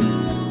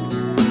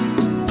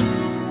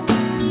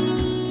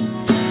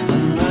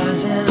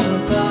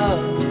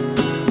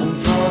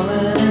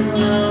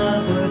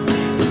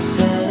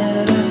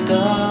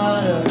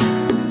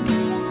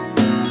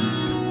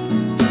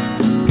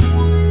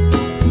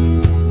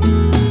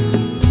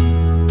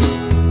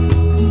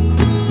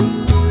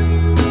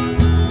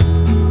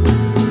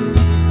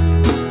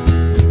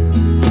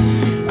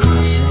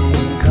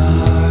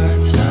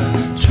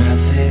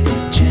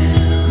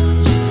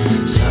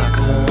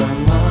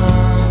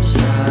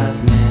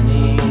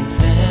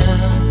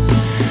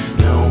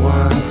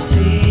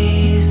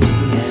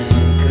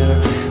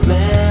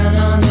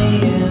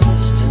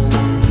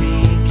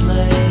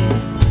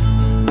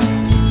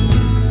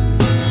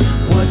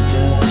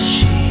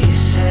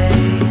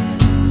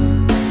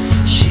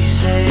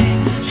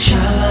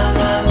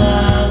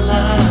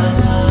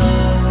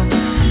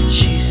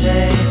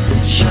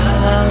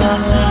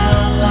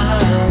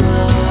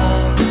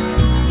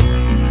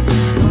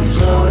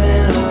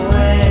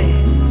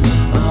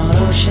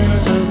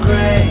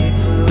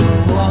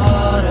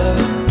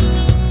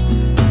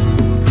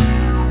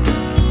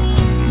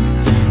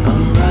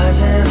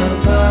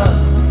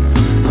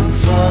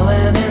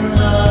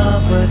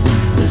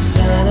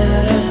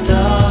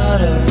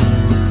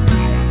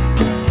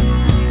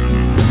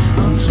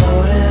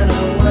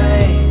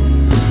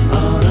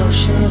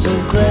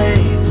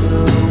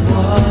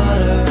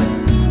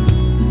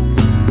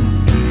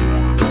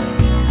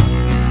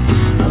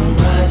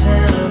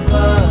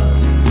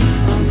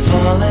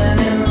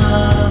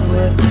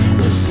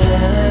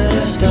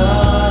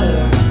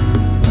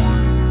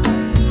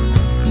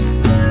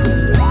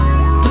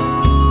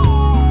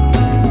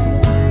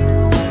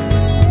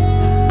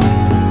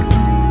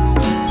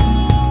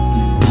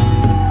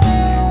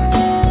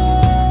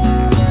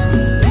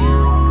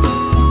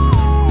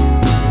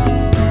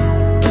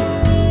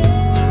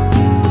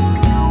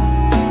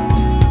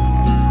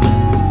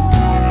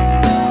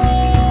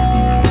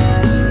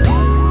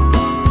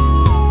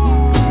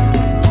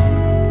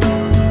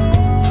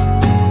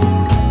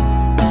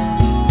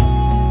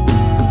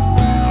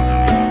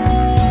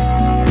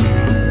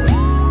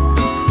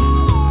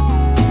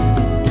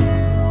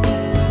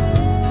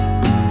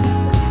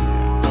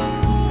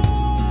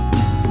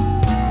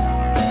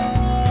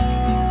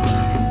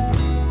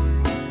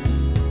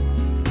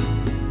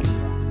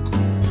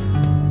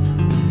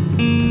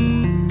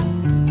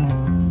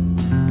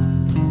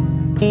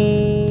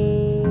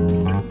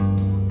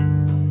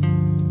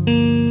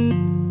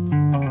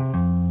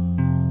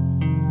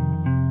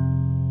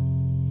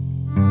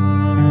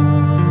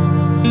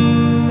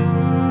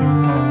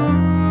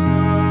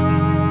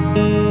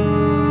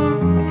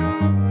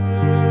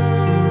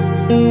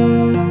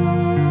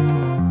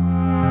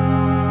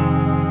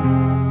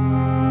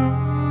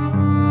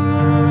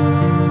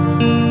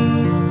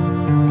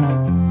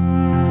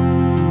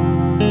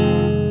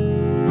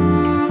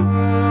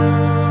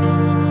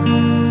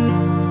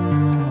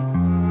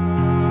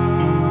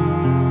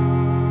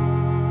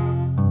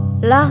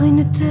 rue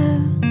ne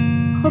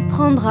te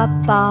reprendra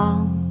pas.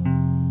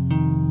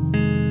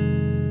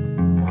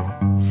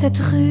 Cette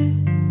rue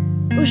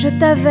où je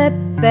t'avais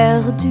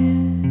perdu.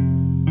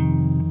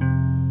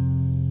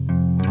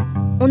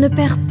 On ne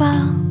perd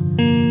pas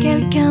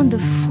quelqu'un de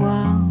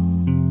foi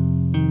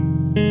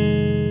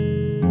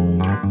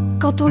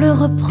quand on le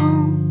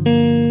reprend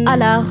à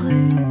la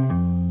rue.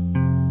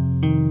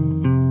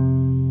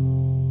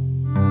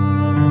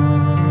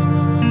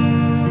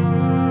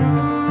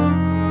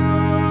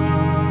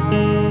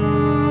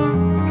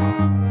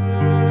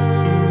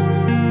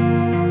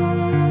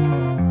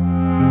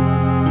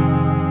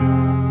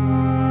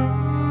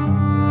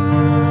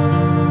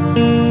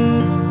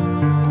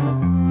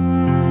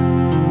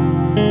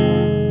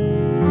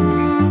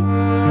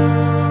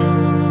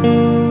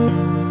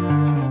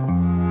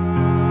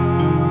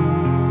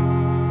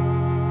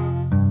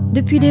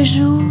 Depuis des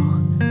jours,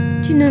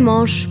 tu ne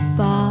manges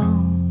pas.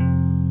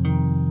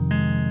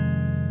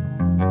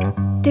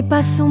 Tes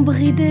pas sont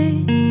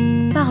bridés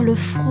par le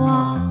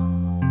froid.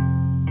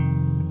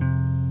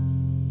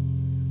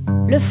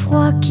 Le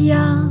froid qui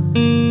a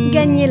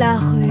gagné la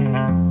rue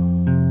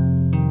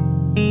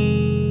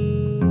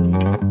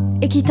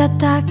et qui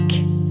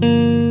t'attaque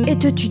et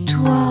te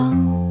tutoie.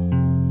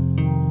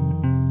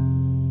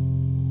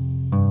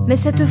 Mais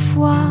cette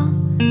fois,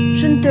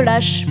 je ne te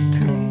lâche plus.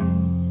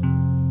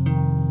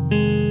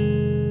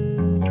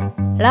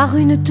 La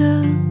rue ne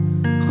te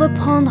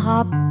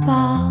reprendra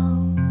pas.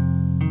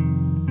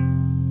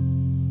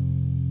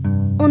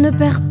 On ne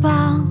perd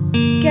pas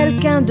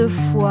quelqu'un de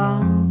foi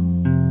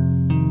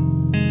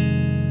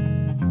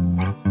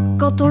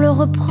quand on le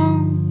reprend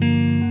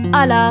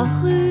à la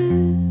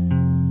rue.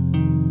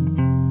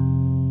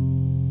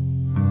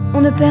 On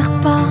ne perd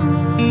pas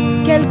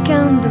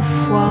quelqu'un de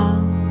foi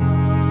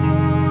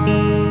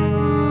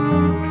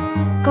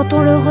quand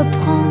on le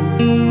reprend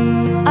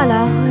à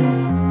la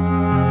rue.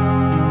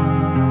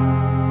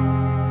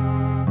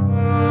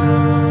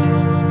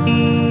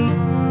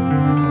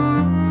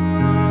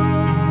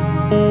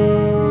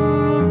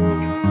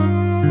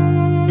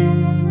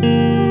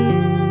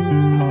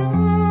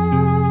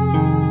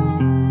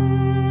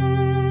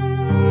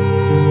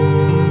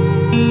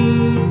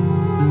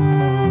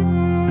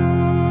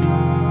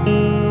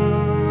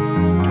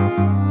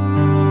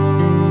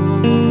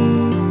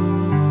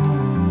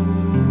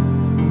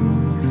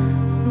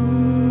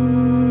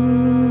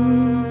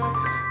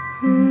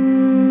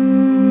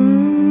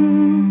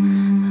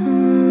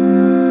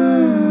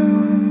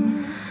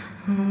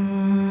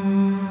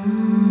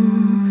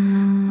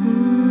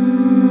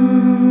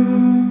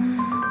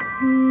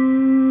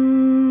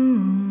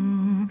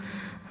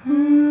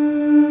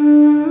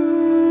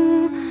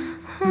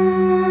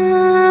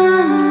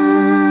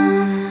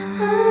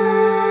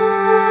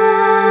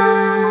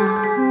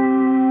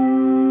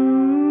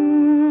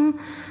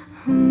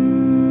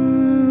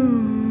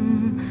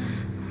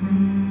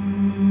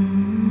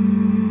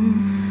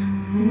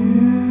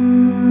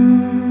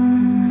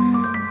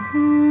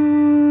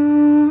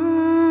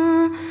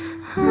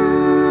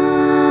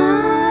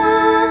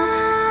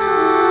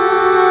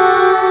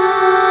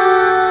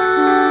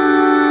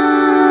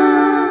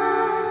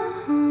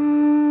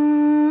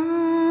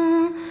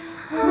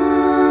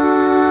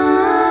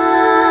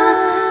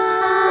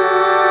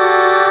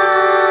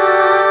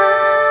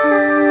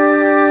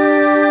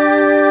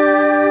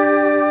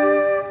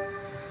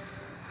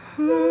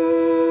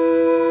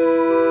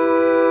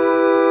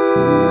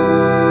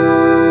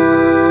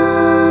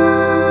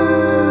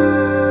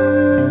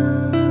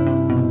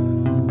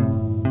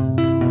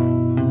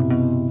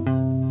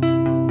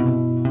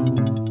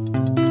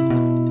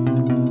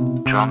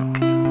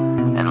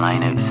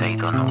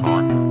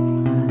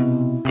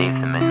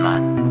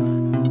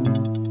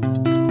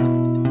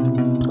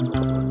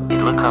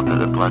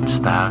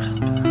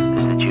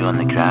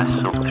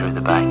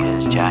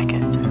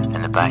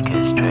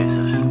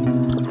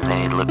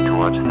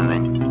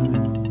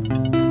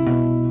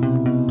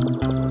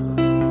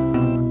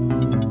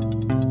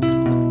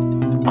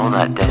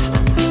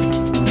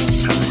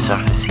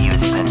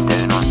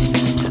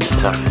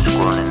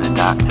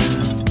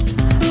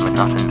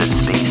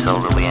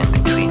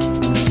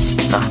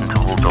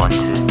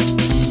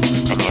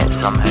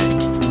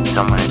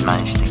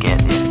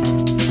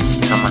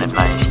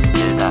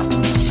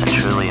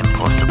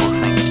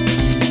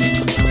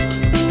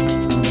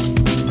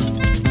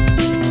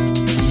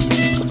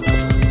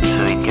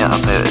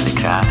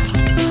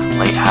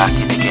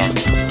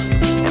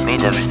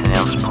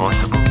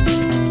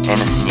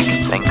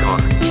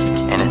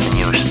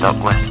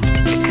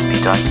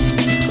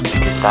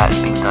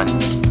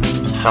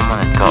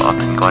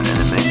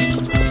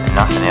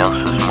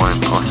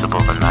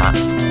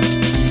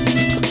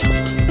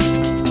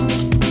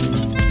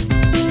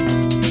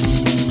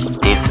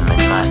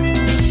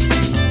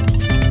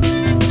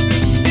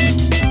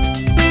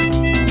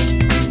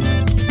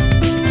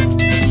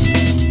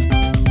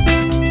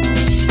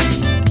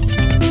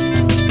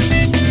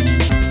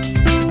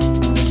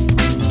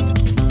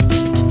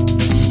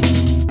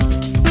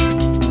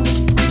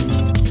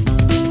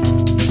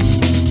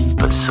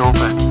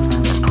 Sober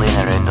and playing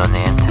around on the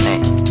internet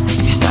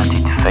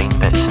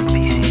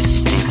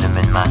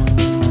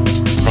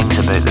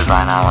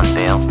Van Allen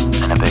Bell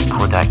and about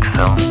Kodak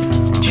film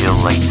and dual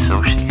light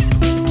sources.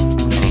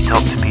 And he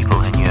talked to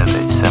people who knew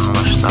about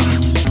similar stuff,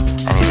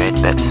 and he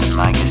read bits in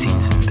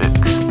magazines and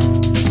books.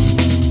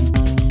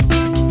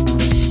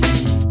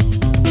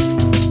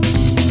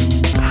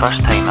 The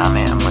first time I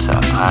met him was at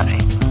a party.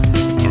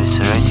 He was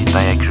surrounded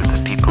by a group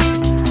of people,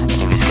 and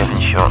he was giving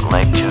short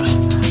lectures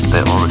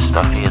about all the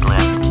stuff he had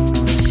learned,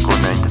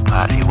 going round the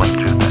party one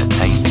group at a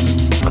time,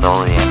 with all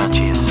the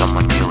energy of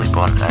someone newly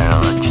born to a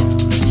religion.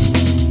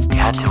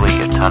 You had to wait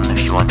your turn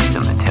if you wanted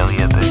him to tell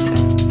you about it,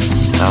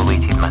 so I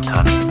waited my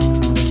turn.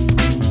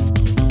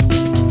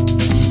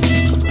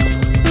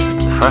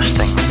 The first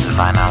thing was the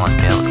Van Allen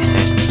belt, he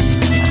said,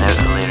 an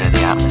outer layer of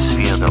the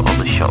atmosphere that all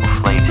the shuttle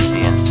flights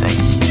stay inside,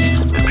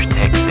 that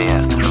protects the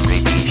Earth from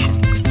radiation.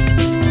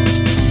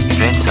 He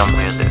read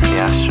somewhere that if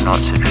the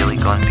astronauts had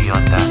really gone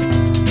beyond that,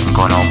 and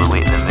gone all the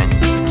way to the moon,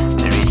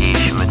 the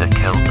radiation would have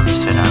killed them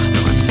soon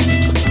afterwards.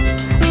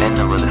 Then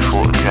there were the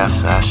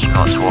photographs of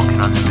astronauts walking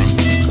on the moon.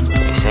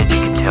 He said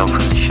you could tell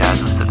from the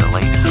shadows that the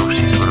light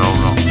sources were all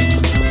wrong,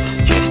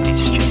 suggested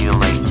studio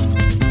light.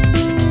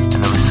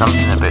 And there was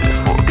something about the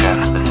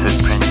photograph of the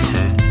footprint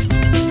too.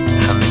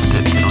 If a moon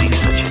book could leave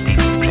such a deep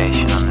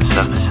impression on the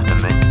surface of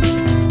the moon,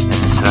 then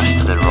the thrust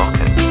of the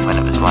rocket, when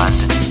it was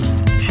landing,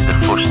 should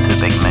have forced two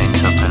big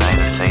mounds up on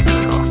either side of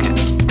the rocket.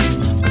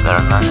 But there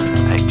are none in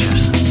the pictures.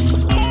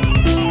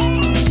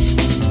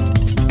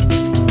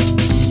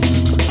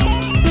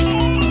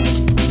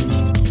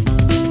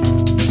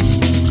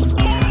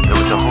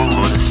 A whole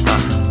load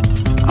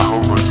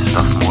of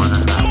stuff more than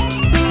that,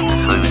 and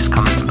so he was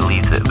coming to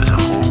believe that it was a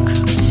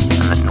hoax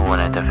and that no one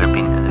had ever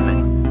been to the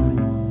moon.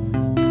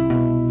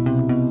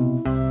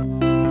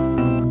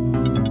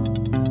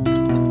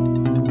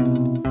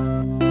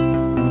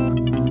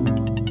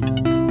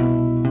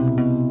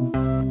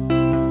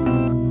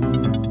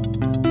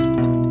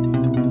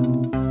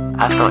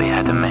 I thought he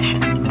had a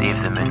mission, Dave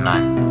the Moon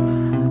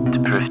Man, to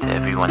prove to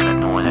everyone that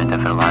no one had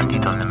ever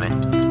landed on the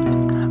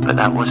moon, but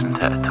that wasn't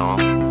it at all.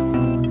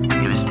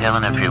 He was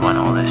telling everyone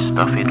all this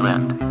stuff he'd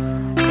learned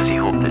because he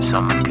hoped that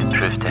someone could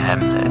prove to him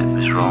that it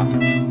was wrong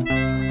and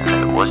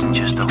that it wasn't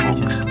just a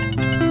hoax,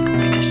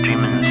 because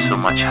dreaming was so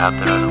much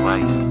harder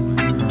otherwise,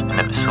 and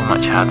it was so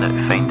much harder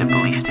to find the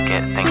belief to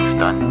get things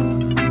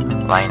done,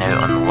 lying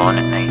out on the lawn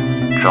at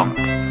night, drunk,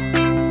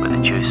 with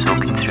the dew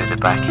soaking through the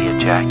back of your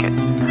jacket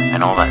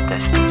and all that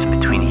distance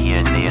between here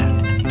and there.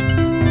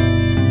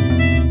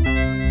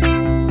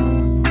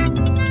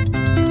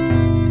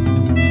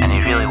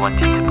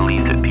 Wanted to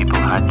believe that people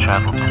had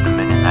travelled to the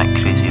moon in that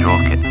crazy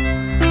rocket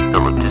that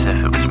looked as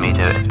if it was made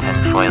out of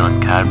tin foil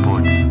and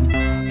cardboard.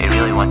 He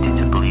really wanted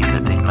to believe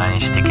that they'd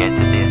managed to get it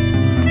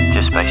there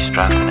just by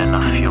strapping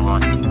enough fuel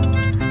on,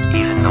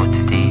 even though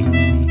today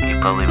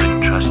you probably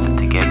wouldn't trust it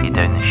to get you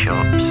down the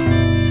shops.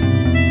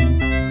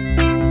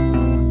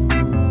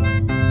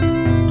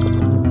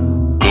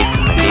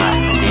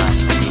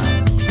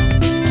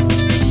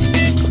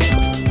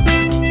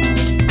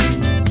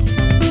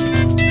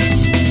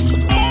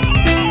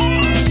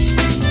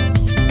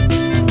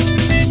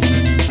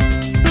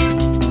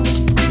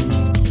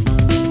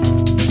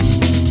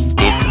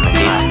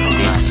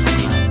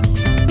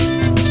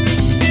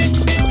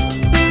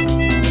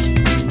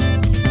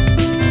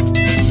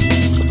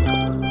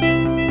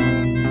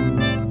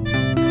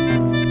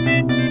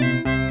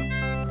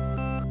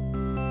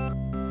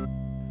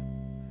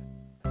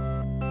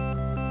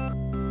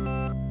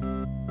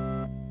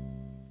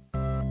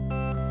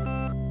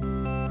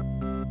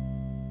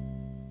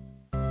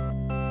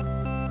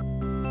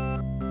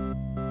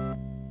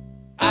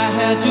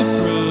 To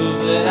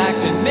prove that I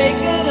could make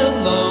it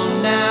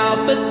alone now,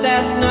 but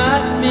that's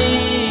not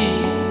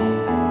me.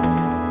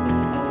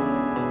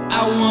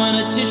 I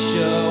wanted to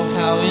show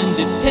how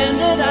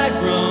independent I've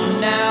grown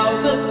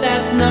now, but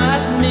that's not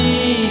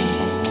me.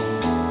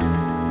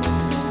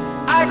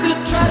 I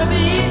could try to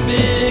be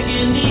big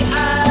in the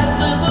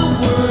eyes of the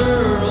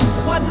world.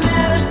 What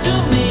matters to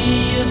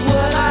me is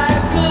what I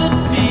could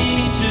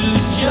be to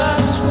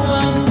just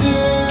one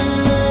girl.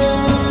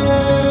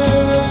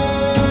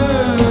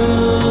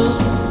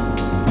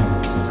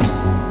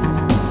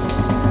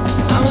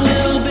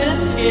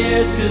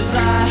 Cause I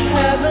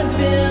haven't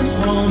been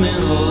home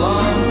in a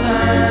long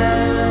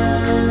time.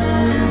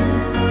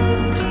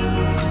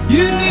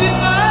 You needed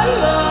my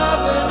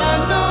love and I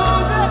know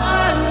that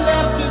I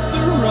left at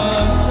the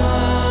wrong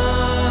time.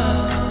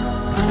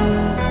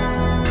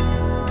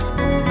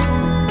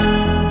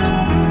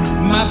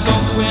 My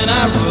folks when I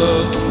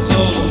wrote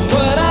told them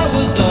what I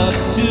was up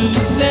to,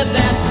 said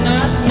that's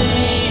not me.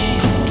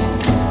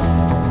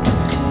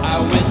 I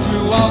went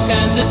through all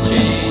kinds of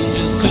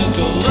changes, took a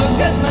look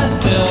at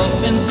myself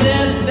and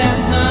said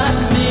that's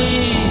not me.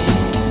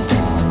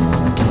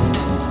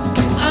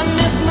 I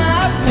miss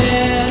my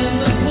pet and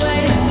the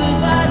places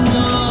I'd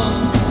known,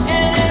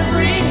 and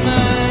every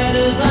night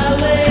as I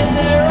lay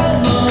there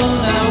alone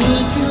I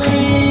would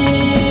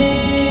dream.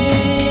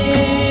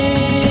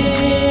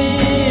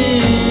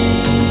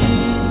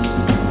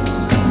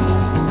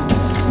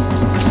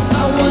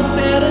 I once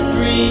had a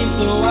dream,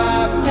 so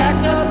I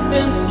packed up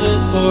and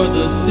split for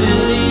the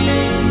city.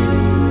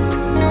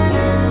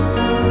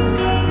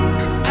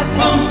 I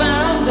soon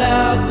found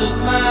out that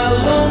my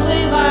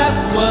lonely life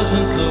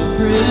wasn't so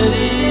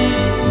pretty.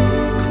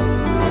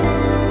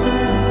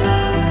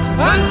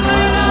 I'm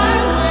glad I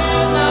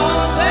went, now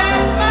I'm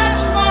that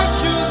much more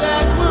sure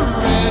that we're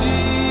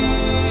ready.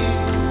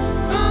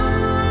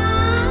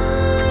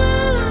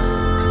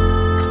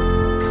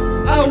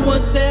 I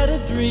once had a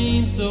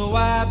dream, so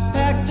I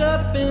packed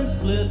up and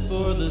split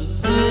for the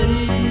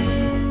city.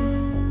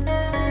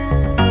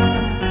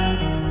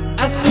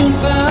 I soon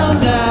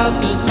found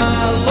out that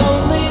my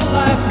lonely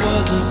life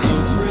wasn't so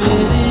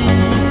pretty.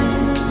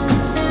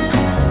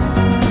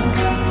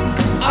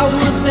 I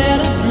once had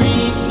a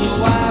dream, so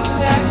I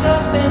packed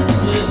up and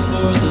split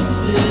for the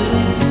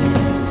city.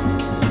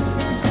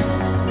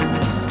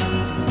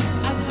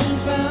 I soon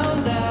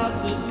found out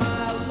that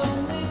my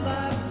lonely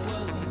life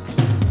wasn't so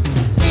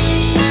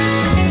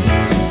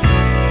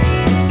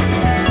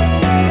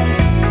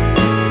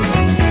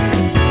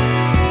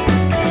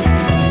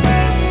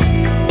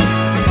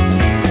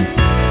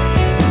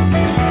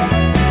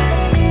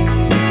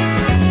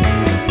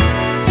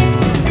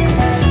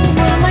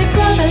Well, my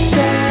brother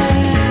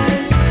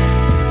says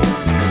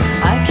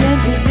I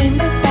can't live in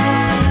the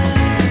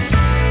past,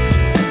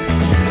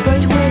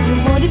 but when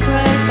you're more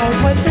depressed by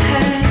what's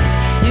ahead,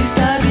 you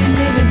start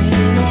believing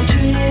in all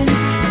dreams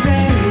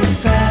very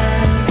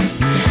fast.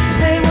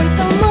 There were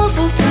some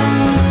awful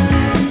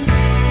times,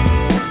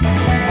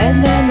 and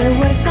then there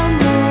were some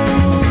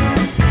more.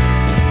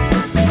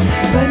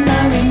 But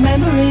now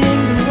remembering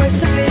the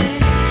worst of it,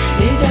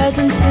 it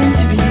doesn't seem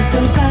to be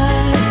so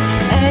bad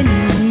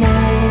anymore.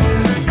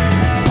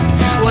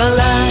 Well,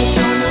 I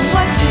don't know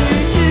what to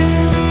do,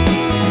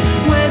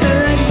 whether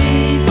I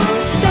leave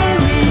or stay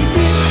with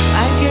you.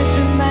 I get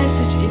the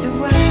message either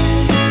way.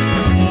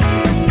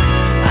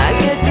 I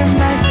get the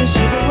message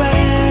either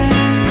way.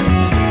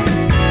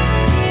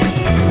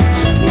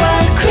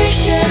 Well,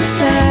 Christian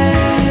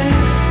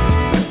says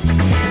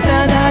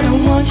that I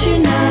don't want you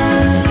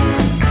now,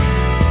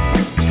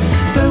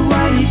 but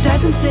what he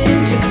doesn't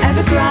seem to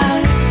ever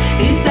grasp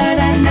is that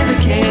I never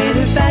cared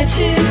about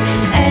you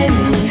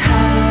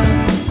anyhow.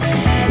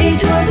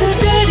 It was a